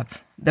got to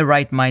have the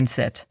right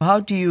mindset.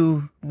 How do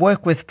you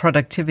work with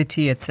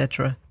productivity,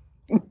 etc.?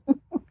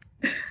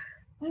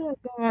 Oh,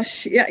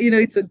 gosh. Yeah,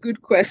 it's a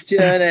good question.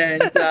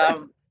 And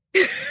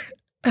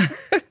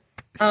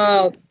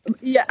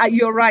yeah,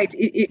 you're right.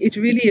 It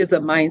really is a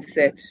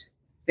mindset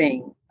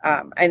thing.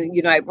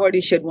 And, I've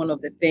already shared one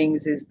of the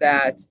things is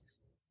that,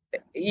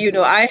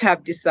 I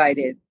have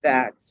decided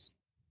that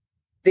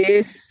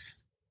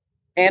this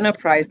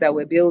enterprise that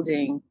we're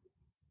building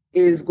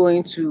is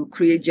going to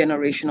create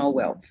generational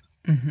wealth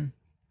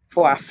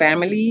for our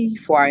family,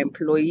 for our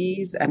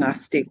employees, and our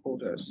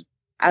stakeholders.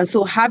 And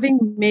so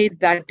having made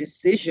that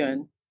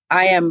decision,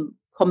 I am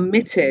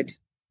committed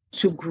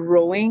to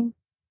growing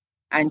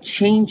and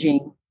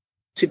changing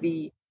to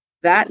be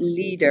that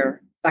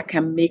leader that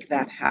can make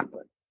that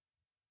happen.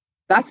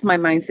 That's my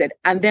mindset.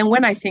 And then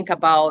when I think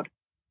about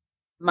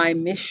my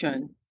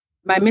mission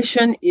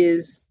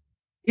is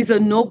a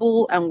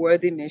noble and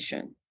worthy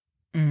mission.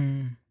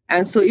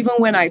 And so even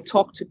when I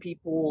talk to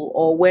people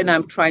or when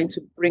I'm trying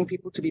to bring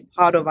people to be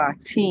part of our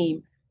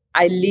team,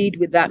 I lead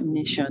with that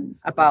mission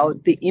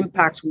about the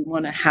impact we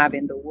want to have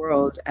in the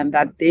world, and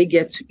that they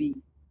get to be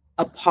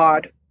a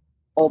part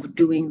of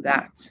doing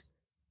that.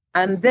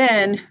 And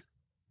then,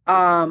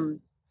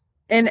 and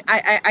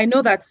I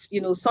know that,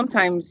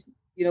 sometimes,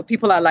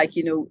 people are like,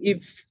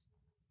 if,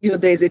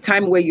 there's a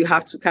time where you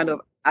have to kind of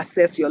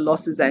assess your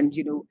losses and,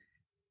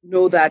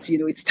 know that,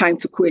 it's time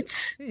to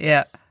quit.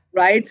 Yeah.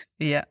 Right?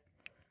 Yeah.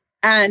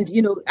 And,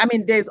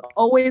 there's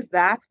always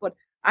that, but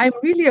I'm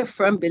really a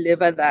firm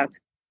believer that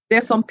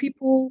there's some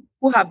people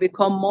who have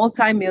become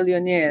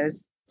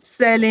multimillionaires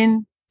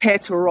selling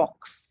pet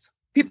rocks.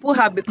 People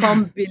have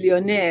become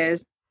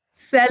billionaires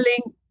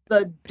selling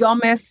the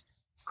dumbest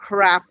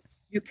crap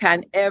you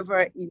can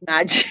ever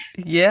imagine.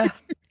 Yeah.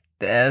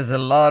 There's a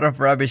lot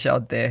of rubbish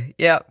out there.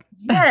 Yeah.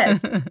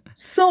 Yes.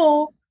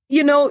 So,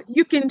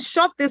 you can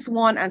shut this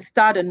one and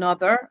start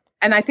another.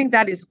 And I think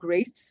that is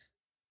great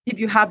if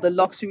you have the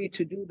luxury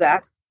to do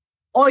that.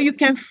 Or you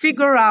can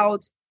figure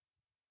out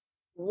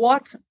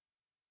what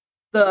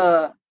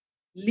the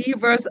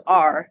levers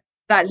are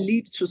that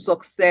lead to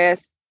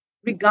success,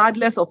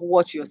 regardless of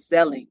what you're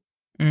selling.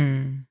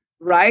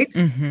 Right?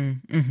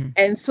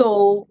 And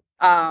so,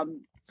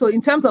 so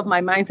in terms of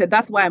my mindset,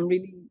 that's why I'm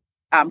really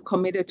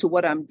committed to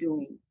what I'm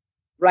doing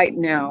right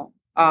now.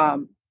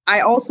 I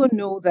also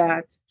know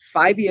that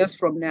 5 years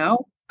from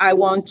now, I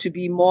want to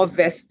be more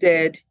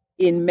vested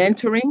in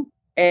mentoring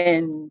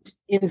and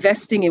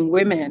investing in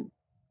women.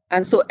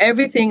 And so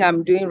everything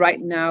I'm doing right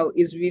now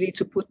is really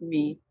to put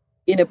me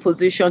in a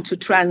position to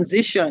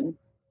transition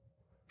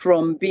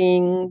from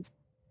being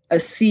a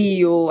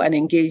CEO and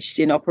engaged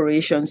in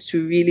operations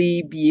to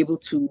really be able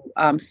to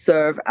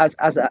serve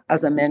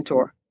as a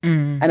mentor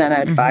and an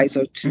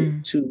advisor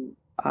to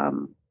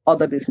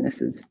other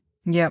businesses.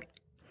 Yeah.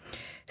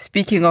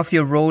 Speaking of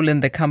your role in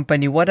the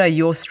company, what are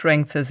your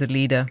strengths as a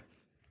leader?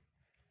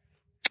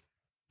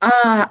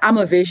 I'm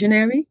a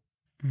visionary.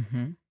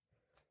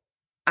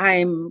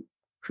 I'm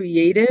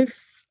creative.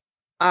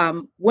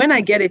 When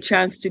I get a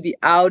chance to be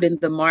out in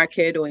the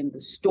market or in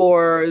the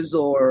stores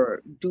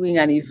or doing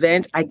an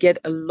event, I get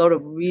a lot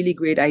of really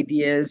great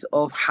ideas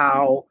of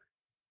how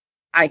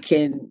I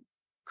can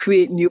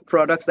create new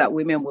products that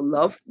women will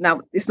love.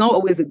 Now, it's not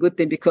always a good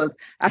thing because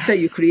after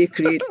you create,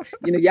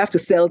 you have to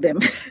sell them.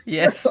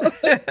 Yes.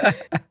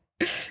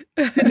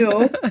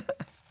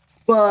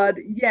 But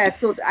yeah,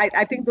 so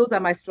I think those are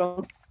my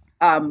strong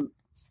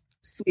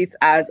suites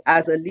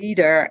as a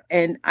leader.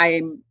 And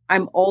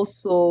I'm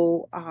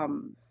also,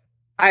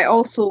 I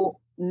also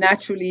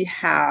naturally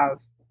have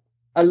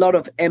a lot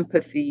of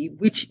empathy,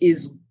 which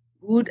is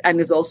good and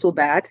is also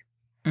bad.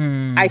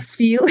 I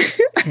feel,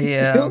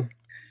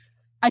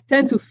 I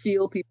tend to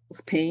feel people's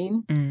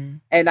pain,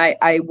 and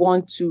I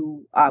want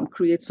to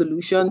create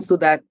solutions so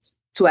that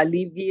to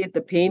alleviate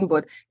the pain,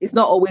 but it's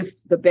not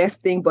always the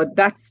best thing, but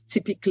that's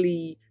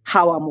typically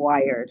how I'm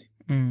wired.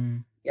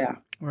 Yeah.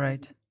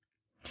 Right.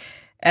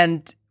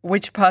 And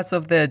which parts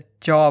of the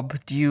job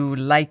do you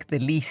like the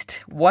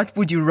least? What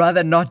would you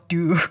rather not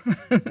do?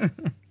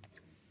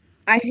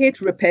 I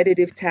hate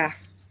repetitive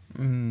tasks.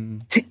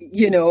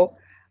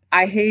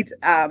 I hate,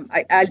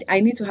 I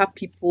need to have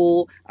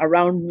people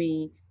around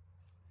me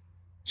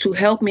to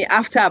help me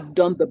after I've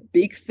done the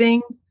big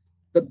thing,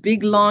 the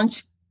big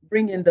launch,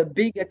 bring in the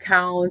big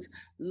account,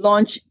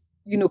 launch,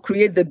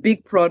 create the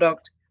big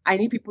product. I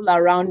need people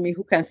around me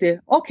who can say,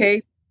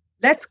 okay,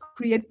 let's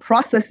create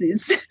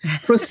processes,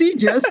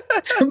 procedures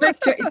to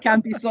make sure it can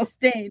be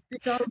sustained.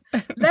 Because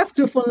left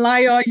to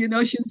Funlayo,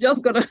 she's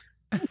just gonna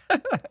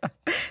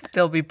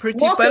there'll be pretty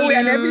walk away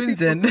and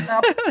balloons everything.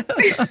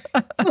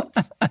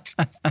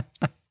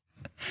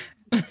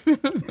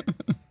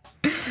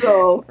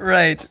 So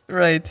right.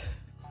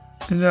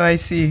 No, I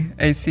see.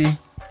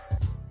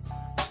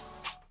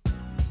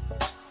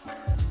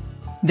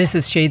 This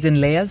is Shades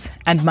and Layers,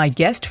 and my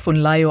guest,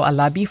 Funlayo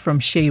Alabi from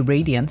Shea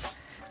Radiance,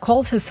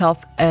 calls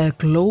herself a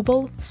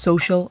global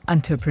social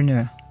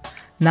entrepreneur.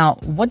 Now,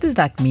 what does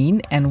that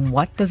mean, and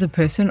what does a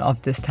person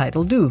of this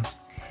title do?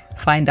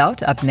 Find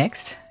out up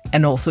next,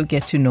 and also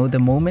get to know the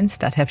moments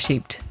that have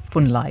shaped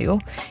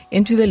Funlayo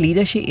into the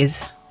leader she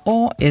is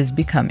or is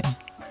becoming.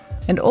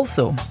 And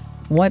also,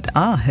 what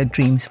are her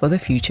dreams for the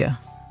future?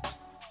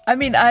 I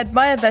mean, I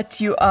admire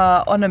that you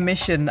are on a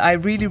mission. I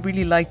really,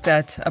 really like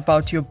that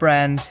about your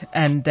brand.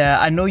 And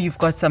I know you've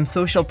got some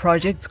social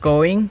projects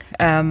going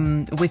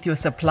with your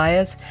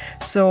suppliers.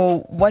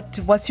 So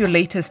what's your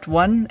latest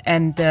one?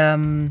 And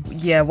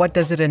what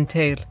does it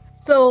entail?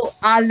 So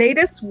our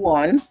latest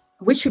one,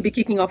 which should be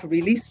kicking off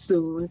really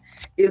soon,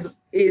 is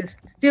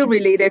still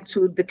related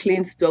to the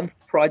Clean Stove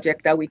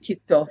project that we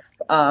kicked off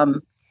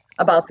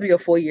about 3 or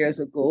 4 years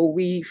ago.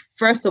 We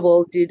first of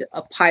all did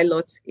a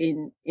pilot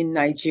in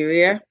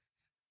Nigeria,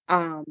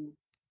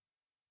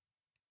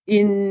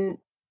 in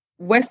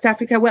West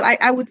Africa. Well,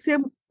 I would say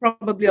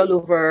probably all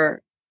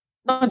over,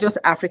 not just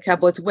Africa,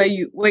 but where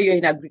you're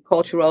in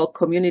agricultural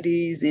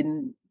communities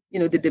in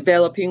the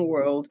developing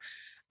world.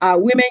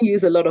 Women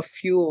use a lot of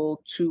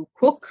fuel to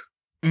cook,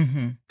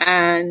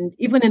 and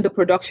even in the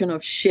production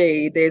of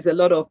Shea, there's a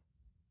lot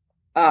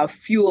of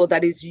fuel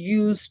that is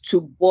used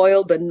to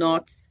boil the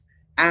nuts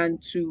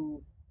and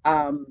to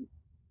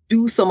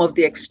do some of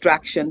the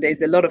extraction.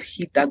 There's a lot of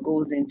heat that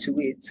goes into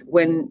it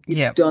when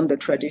it's done the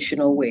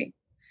traditional way.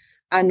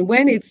 And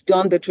when it's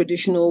done the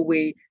traditional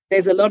way,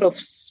 there's a lot of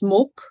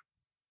smoke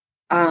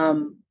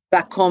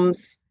that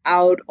comes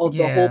out of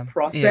the whole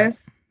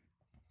process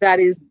that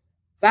is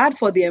bad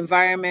for the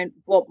environment,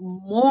 but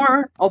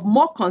more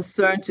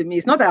concern to me.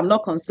 It's not that I'm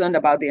not concerned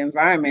about the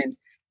environment.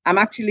 I'm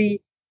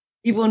actually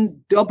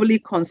even doubly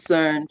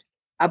concerned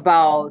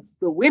about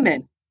the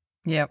women.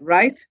 Yeah.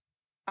 Right?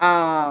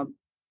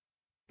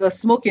 The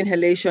smoke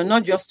inhalation,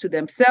 not just to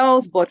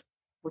themselves, but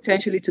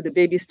potentially to the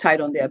babies tied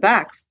on their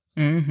backs.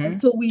 And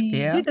so we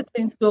did the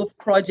Clean Stove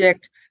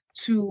project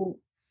to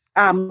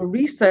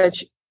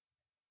research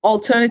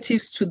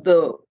alternatives to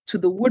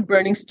the wood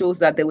burning stoves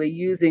that they were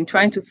using,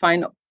 trying to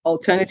find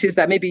alternatives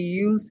that maybe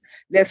use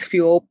less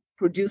fuel,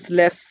 produce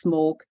less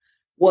smoke,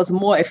 was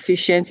more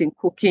efficient in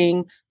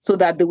cooking, so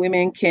that the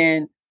women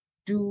can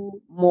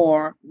do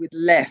more with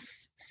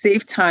less,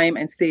 save time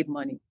and save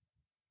money.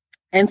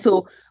 And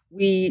so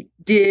we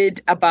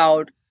did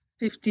about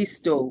 50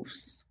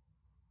 stoves,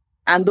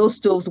 and those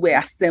stoves were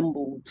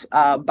assembled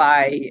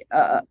by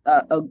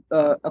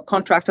a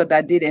contractor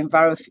that did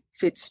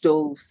EnviroFit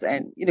stoves,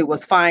 and it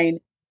was fine.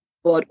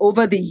 But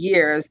over the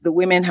years, the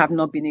women have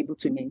not been able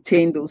to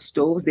maintain those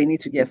stoves. They need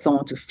to get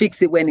someone to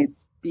fix it when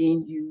it's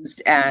being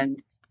used, and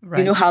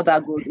you know how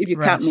that goes. If you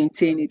can't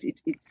maintain it,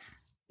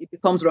 it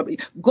becomes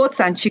rubbish.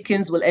 Goats and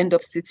chickens will end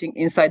up sitting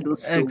inside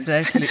those stoves.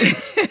 Exactly.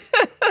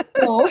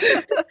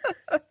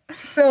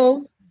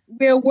 So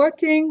we're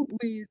working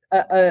with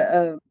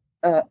a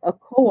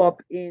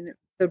co-op in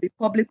the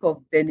Republic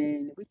of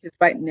Benin, which is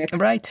right next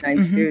to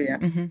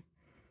Nigeria.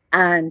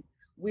 And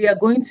we are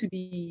going to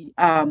be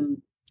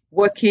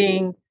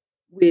working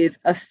with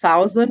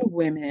 1,000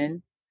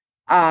 women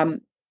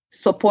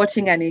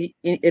supporting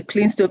a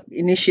Clean Stove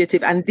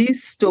initiative. And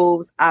these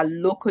stoves are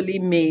locally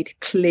made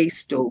clay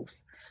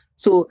stoves.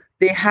 So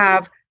they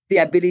have the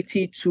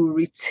ability to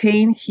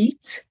retain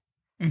heat.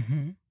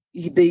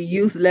 They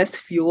use less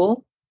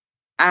fuel.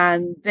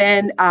 And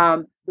then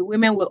the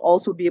women will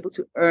also be able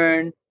to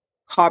earn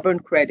carbon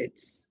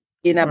credits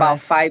in about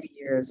 5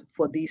 years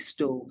for these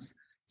stoves.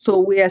 So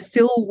we are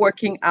still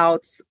working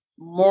out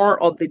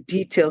more of the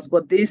details,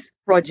 but this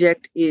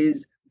project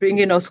is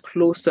bringing us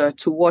closer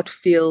to what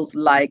feels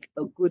like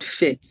a good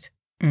fit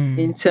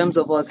in terms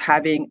of us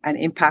having an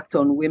impact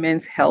on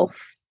women's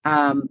health,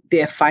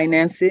 their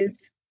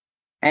finances,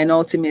 and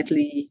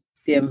ultimately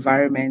the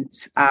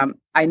environment.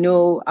 I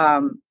know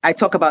I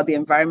talk about the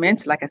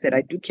environment. Like I said,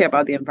 I do care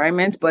about the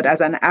environment, but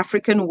as an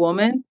African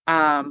woman,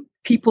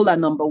 people are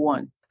number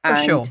one. For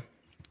sure.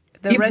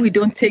 We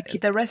don't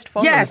take the rest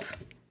follows.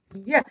 Yes.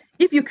 Yeah.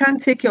 If you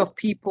can't take care of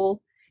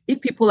people, if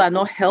people are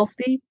not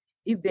healthy,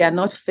 if they are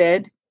not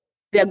fed,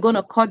 they're going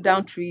to cut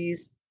down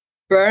trees,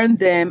 burn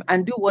them,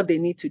 and do what they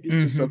need to do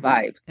to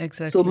survive.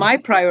 Exactly. So my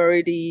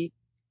priority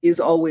is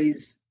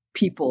always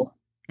people.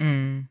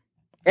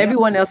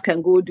 Everyone else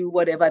can go do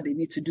whatever they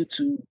need to do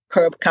to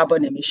curb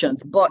carbon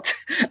emissions. But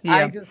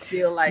I just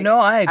feel like... No,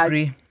 I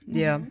agree.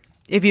 Yeah.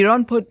 If you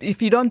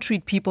don't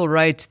treat people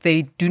right,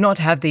 they do not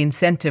have the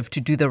incentive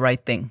to do the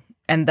right thing.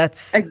 And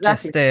that's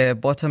just the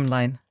bottom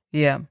line.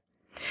 Yeah.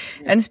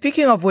 And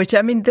speaking of which,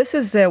 I mean, this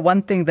is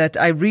one thing that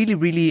I really,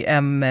 really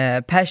am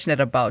passionate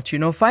about,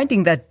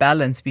 finding that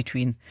balance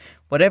between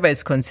whatever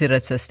is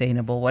considered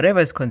sustainable, whatever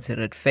is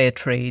considered fair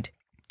trade.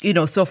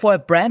 So for a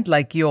brand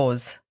like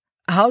yours,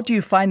 how do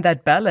you find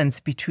that balance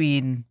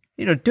between,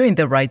 doing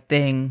the right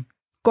thing,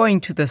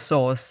 going to the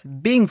source,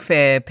 being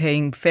fair,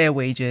 paying fair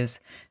wages,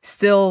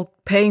 still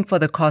paying for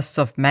the costs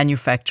of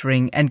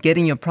manufacturing and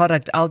getting your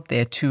product out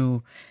there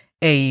to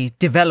a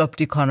developed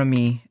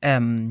economy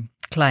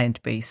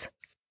client base?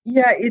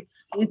 Yeah,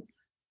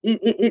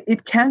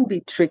 it can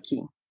be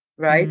tricky,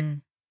 right?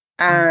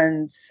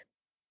 And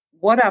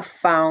what I've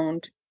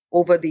found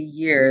over the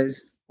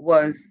years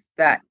is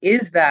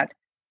that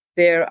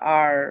there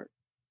are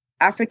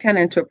African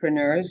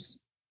entrepreneurs,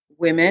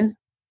 women,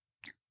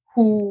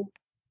 who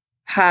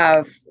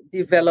have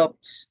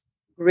developed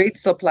great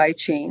supply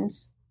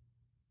chains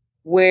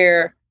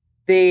where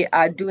they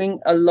are doing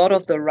a lot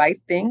of the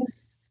right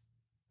things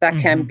that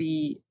can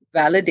be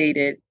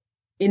validated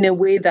in a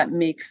way that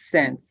makes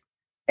sense.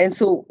 And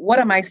so what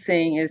am I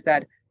saying is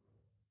that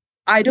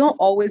I don't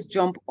always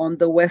jump on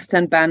the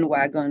Western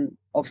bandwagon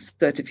of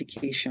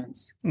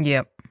certifications.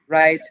 Yep.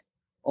 Right?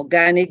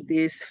 Organic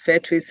this, fair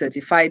trade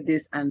certified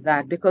this and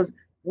that. Because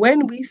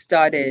when we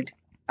started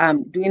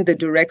doing the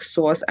direct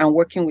source and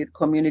working with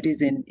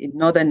communities in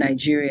northern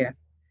Nigeria,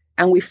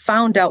 and we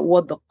found out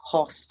what the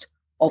cost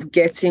of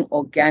getting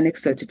organic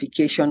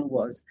certification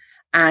was,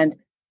 and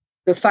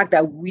the fact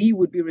that we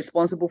would be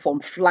responsible for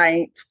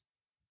flying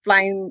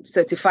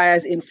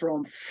certifiers in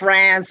from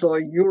France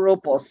or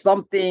Europe or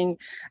something,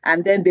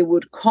 and then they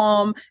would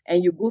come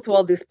and you go through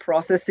all these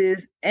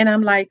processes. And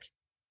I'm like,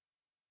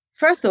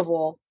 first of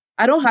all,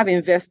 I don't have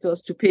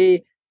investors to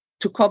pay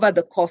to cover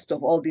the cost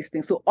of all these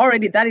things. So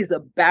already that is a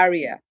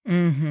barrier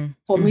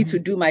for me to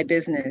do my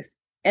business.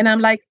 And I'm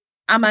like,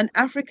 I'm an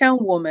African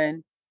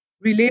woman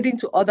relating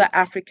to other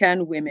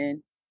African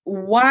women.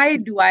 Why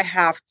do I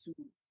have to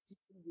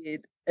deal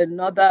with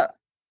another?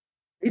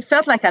 It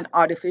felt like an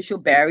artificial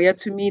barrier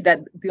to me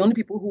that the only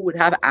people who would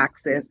have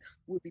access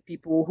would be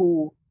people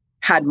who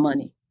had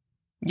money.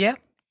 Yeah.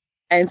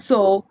 And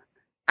so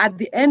at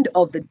the end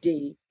of the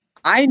day,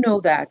 I know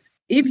that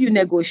if you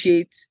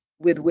negotiate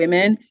with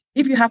women,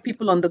 if you have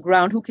people on the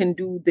ground who can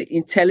do the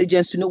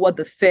intelligence to know what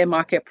the fair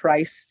market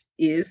price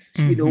is,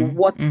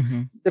 what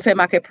the fair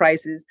market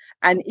price is,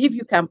 and if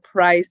you can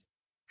price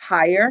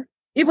higher,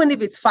 even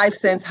if it's 5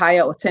 cents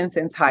higher or 10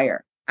 cents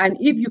higher, and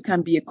if you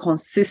can be a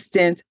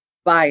consistent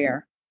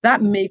buyer,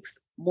 that makes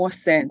more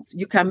sense.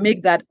 You can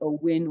make that a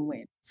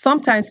win-win.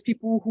 Sometimes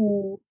people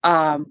who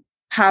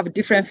have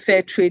different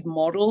fair trade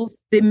models,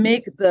 they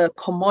make the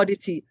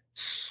commodity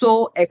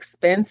so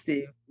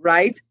expensive,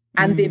 right?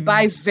 And they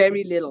buy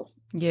very little,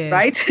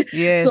 right?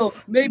 Yes. So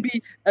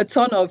maybe a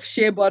ton of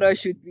shea butter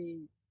should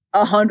be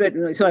 100.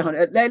 Let's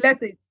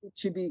say it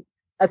should be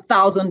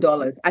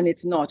 $1,000, and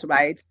it's not,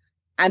 right?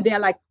 And they're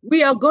like,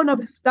 we are going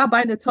to start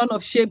buying a ton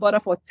of shea butter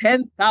for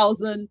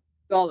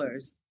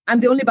 $10,000.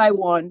 And they only buy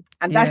one,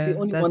 and that's the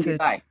only one they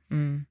buy.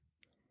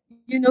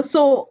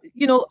 So,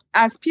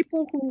 as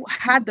people who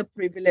had the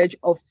privilege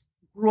of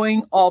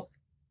growing up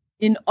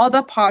in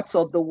other parts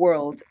of the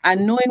world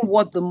and knowing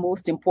what the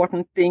most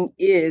important thing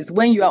is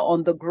when you are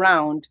on the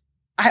ground,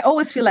 I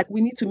always feel like we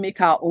need to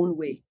make our own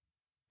way.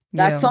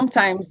 That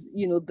sometimes,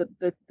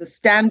 the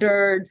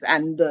standards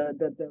and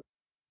the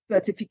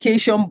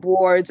certification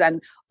boards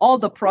and all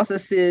the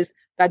processes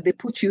that they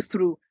put you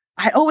through,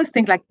 I always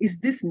think like, is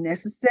this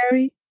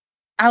necessary?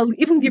 I'll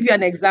even give you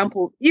an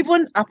example,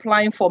 even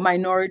applying for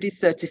minority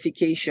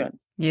certification.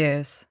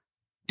 Yes.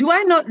 Do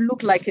I not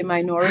look like a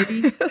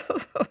minority?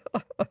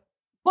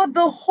 But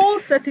the whole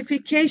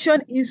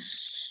certification is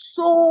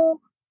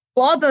so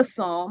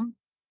bothersome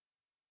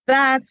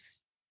that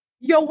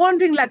you're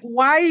wondering, like,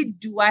 why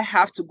do I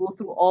have to go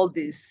through all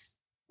this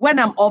when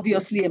I'm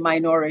obviously a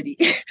minority?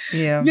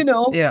 Yeah.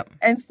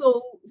 And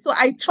so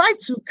I try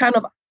to kind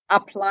of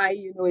apply,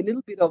 a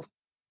little bit of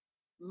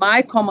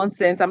my common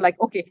sense. I'm like,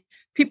 okay,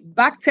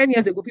 back 10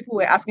 years ago, people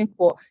were asking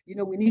for,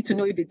 we need to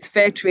know if it's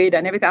fair trade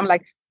and everything. I'm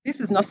like, this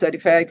is not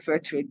certified fair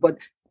trade, but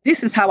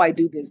this is how I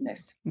do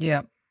business.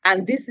 Yeah.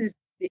 And this is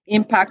the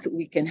impact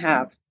we can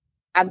have.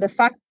 And the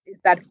fact is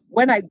that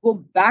when I go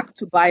back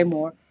to buy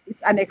more,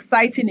 it's an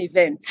exciting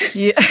event.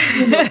 Yeah.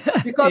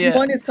 Because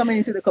money is coming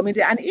into the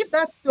community. And if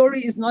that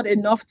story is not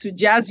enough to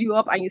jazz you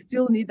up and you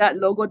still need that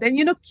logo, then,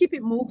 keep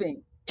it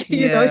moving.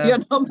 You're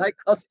not my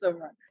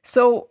customer.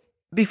 So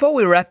before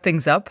we wrap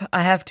things up,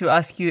 I have to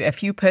ask you a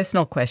few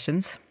personal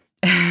questions.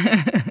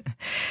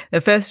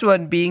 The first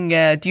one being,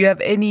 do you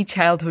have any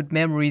childhood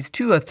memories,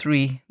 2 or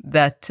 3,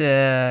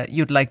 that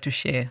you'd like to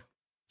share?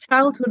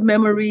 Childhood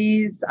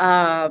memories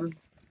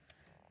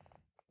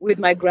with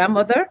my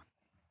grandmother.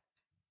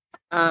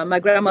 My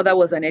grandmother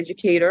was an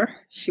educator.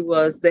 She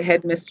was the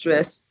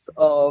headmistress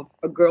of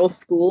a girls'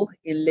 school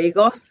in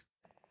Lagos.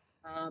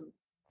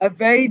 A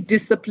very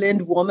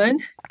disciplined woman.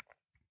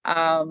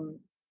 The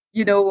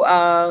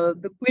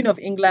Queen of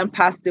England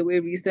passed away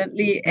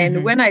recently.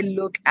 And when I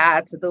look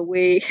at the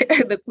way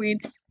the Queen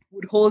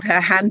would hold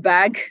her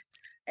handbag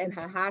and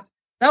her hat,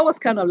 that was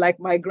kind of like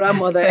my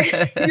grandmother.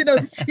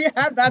 She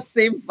had that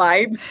same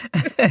vibe.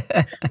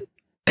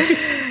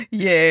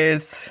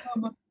 Yes.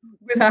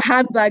 With her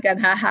handbag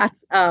and her hat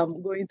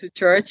going to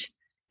church.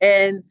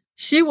 And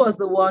she was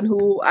the one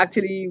who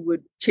actually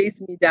would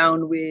chase me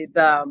down with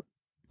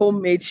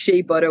homemade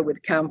shea butter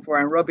with camphor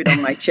and rub it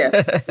on my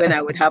chest when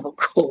I would have a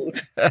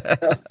cold.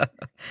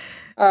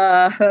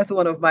 That's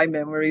one of my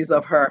memories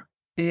of her.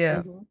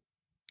 Yeah.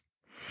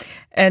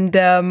 And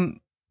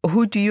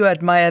who do you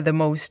admire the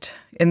most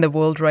in the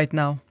world right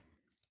now?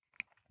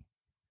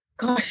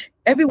 Gosh,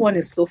 everyone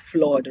is so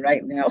flawed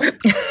right now.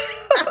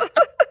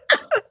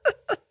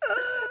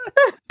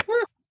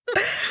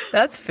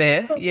 That's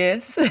fair,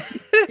 yes.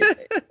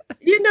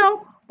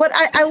 But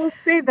I will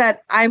say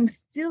that I'm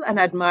still an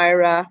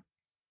admirer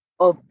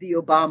of the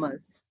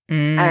Obamas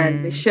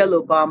and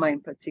Michelle Obama in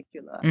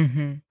particular.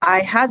 I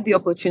had the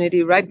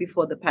opportunity right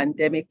before the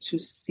pandemic to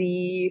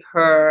see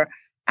her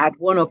at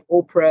one of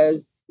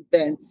Oprah's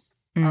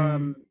events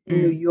in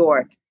New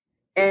York.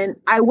 And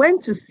I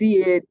went to see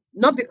it,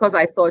 not because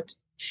I thought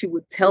she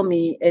would tell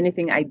me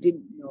anything I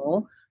didn't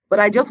know, but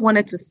I just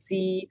wanted to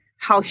see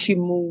how she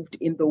moved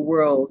in the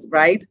world,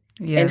 right?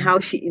 Yeah. And how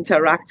she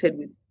interacted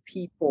with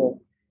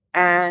people.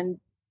 And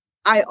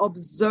I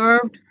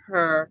observed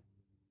her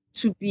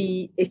to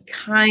be a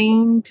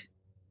kind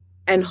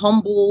and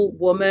humble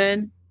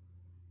woman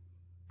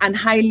and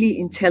highly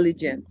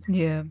intelligent.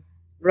 Yeah.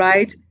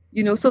 Right?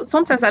 So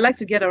sometimes I like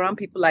to get around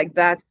people like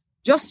that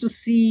just to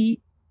see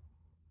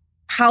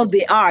how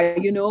they are,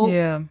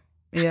 Yeah.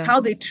 How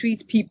they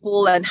treat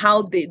people and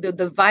how the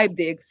vibe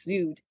they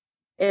exude.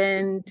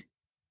 And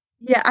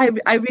yeah,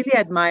 I really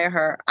admire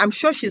her. I'm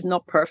sure she's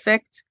not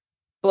perfect,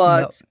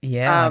 but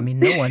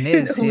no one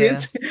is.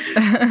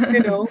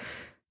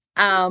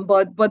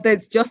 But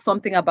there's just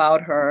something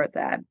about her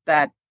that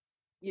that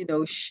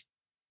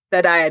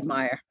I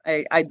admire.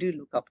 I do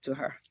look up to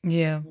her.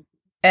 Yeah.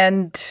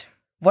 And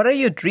what are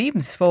your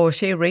dreams for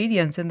Shea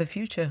Radiance in the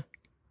future?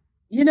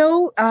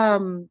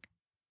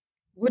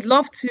 Would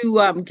love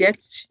to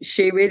get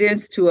Shea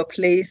Radiance to a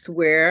place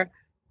where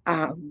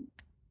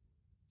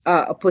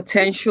a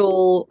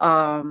potential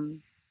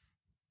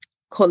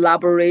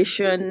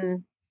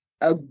collaboration,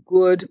 a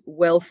good,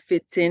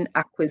 well-fitting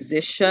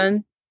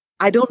acquisition.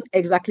 I don't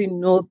exactly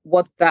know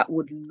what that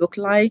would look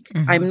like.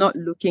 I'm not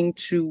looking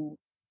to,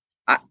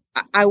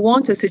 I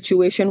want a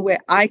situation where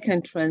I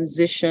can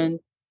transition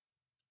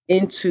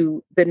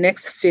into the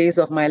next phase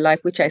of my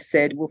life, which I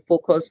said will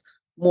focus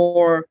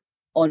more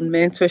on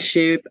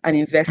mentorship and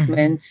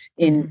investment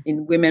in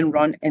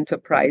women-run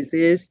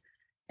enterprises.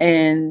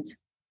 And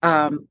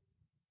I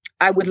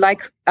would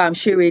like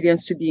Shea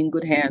Radiance to be in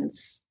good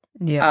hands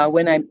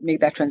when I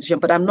make that transition,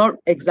 but I'm not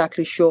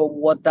exactly sure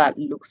what that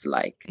looks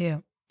like. Yeah.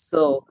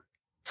 So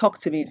talk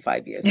to me in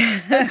 5 years.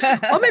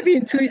 Or maybe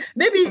in 2 years.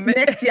 Maybe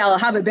next year I'll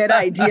have a better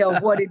idea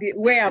of what it is,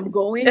 where I'm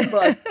going.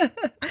 But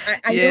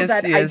I know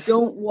that I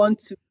don't want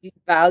to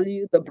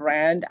devalue the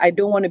brand. I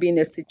don't want to be in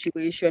a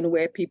situation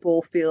where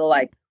people feel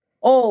like,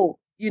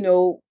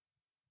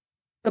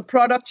 the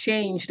product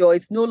changed, or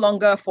it's no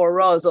longer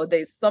for us, or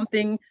there's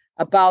something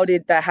about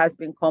it that has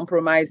been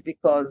compromised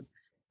because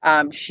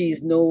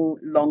she's no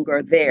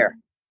longer there.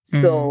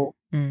 So,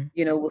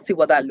 we'll see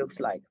what that looks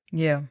like.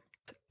 Yeah.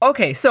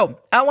 Okay, so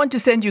I want to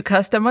send you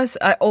customers.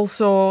 I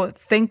also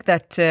think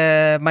that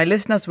my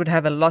listeners would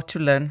have a lot to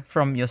learn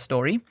from your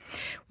story.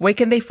 Where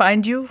can they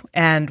find you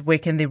and where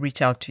can they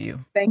reach out to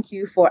you? Thank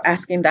you for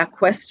asking that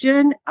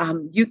question.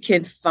 You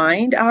can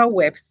find our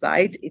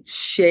website. It's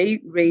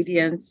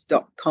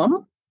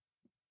shearadiance.com,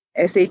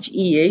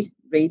 SHEA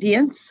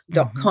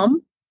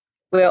radiance.com.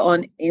 We're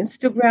on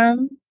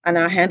Instagram, and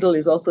our handle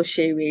is also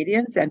Shea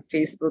Radiance, and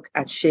Facebook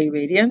at Shea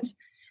Radiance.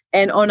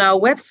 And on our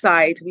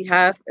website, we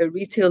have a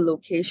retail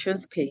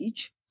locations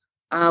page.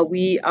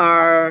 We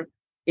are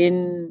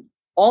in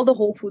all the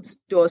Whole Foods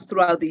stores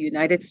throughout the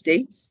United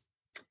States.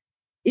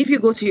 If you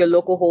go to your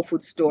local Whole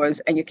Foods stores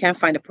and you can't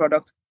find a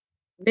product,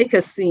 make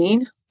a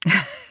scene,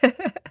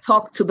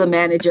 talk to the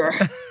manager.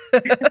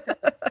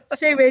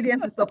 Shea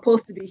Radiance is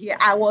supposed to be here.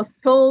 I was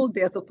told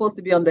they're supposed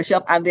to be on the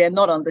shelf and they're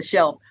not on the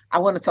shelf. I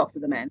want to talk to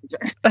the manager.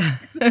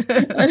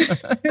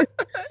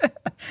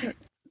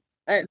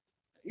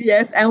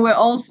 Yes, and we're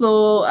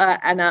also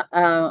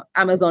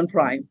Amazon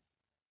Prime.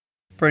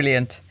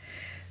 Brilliant.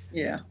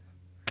 Yeah.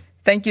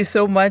 Thank you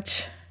so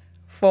much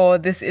for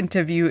this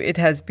interview. It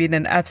has been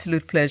an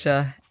absolute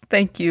pleasure.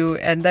 Thank you.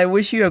 And I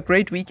wish you a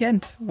great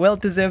weekend.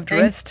 Well-deserved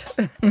rest.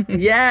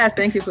 Yes,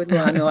 thank you,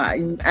 Kutuano.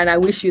 And I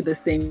wish you the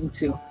same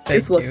too.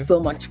 This was so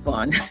much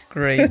fun.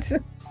 Great.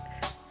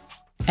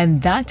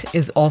 And that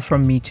is all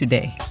from me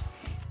today.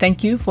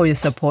 Thank you for your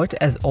support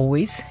as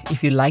always.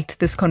 If you liked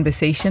this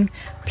conversation,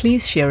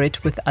 please share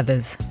it with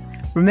others.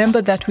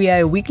 Remember that we are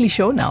a weekly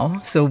show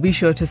now, so be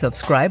sure to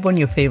subscribe on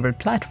your favorite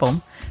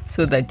platform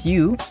so that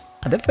you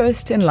are the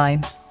first in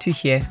line to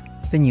hear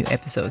the new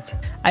episodes.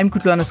 I'm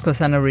Kutluanos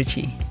Kosana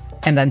Richie,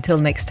 and until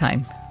next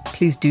time,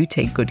 please do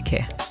take good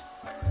care.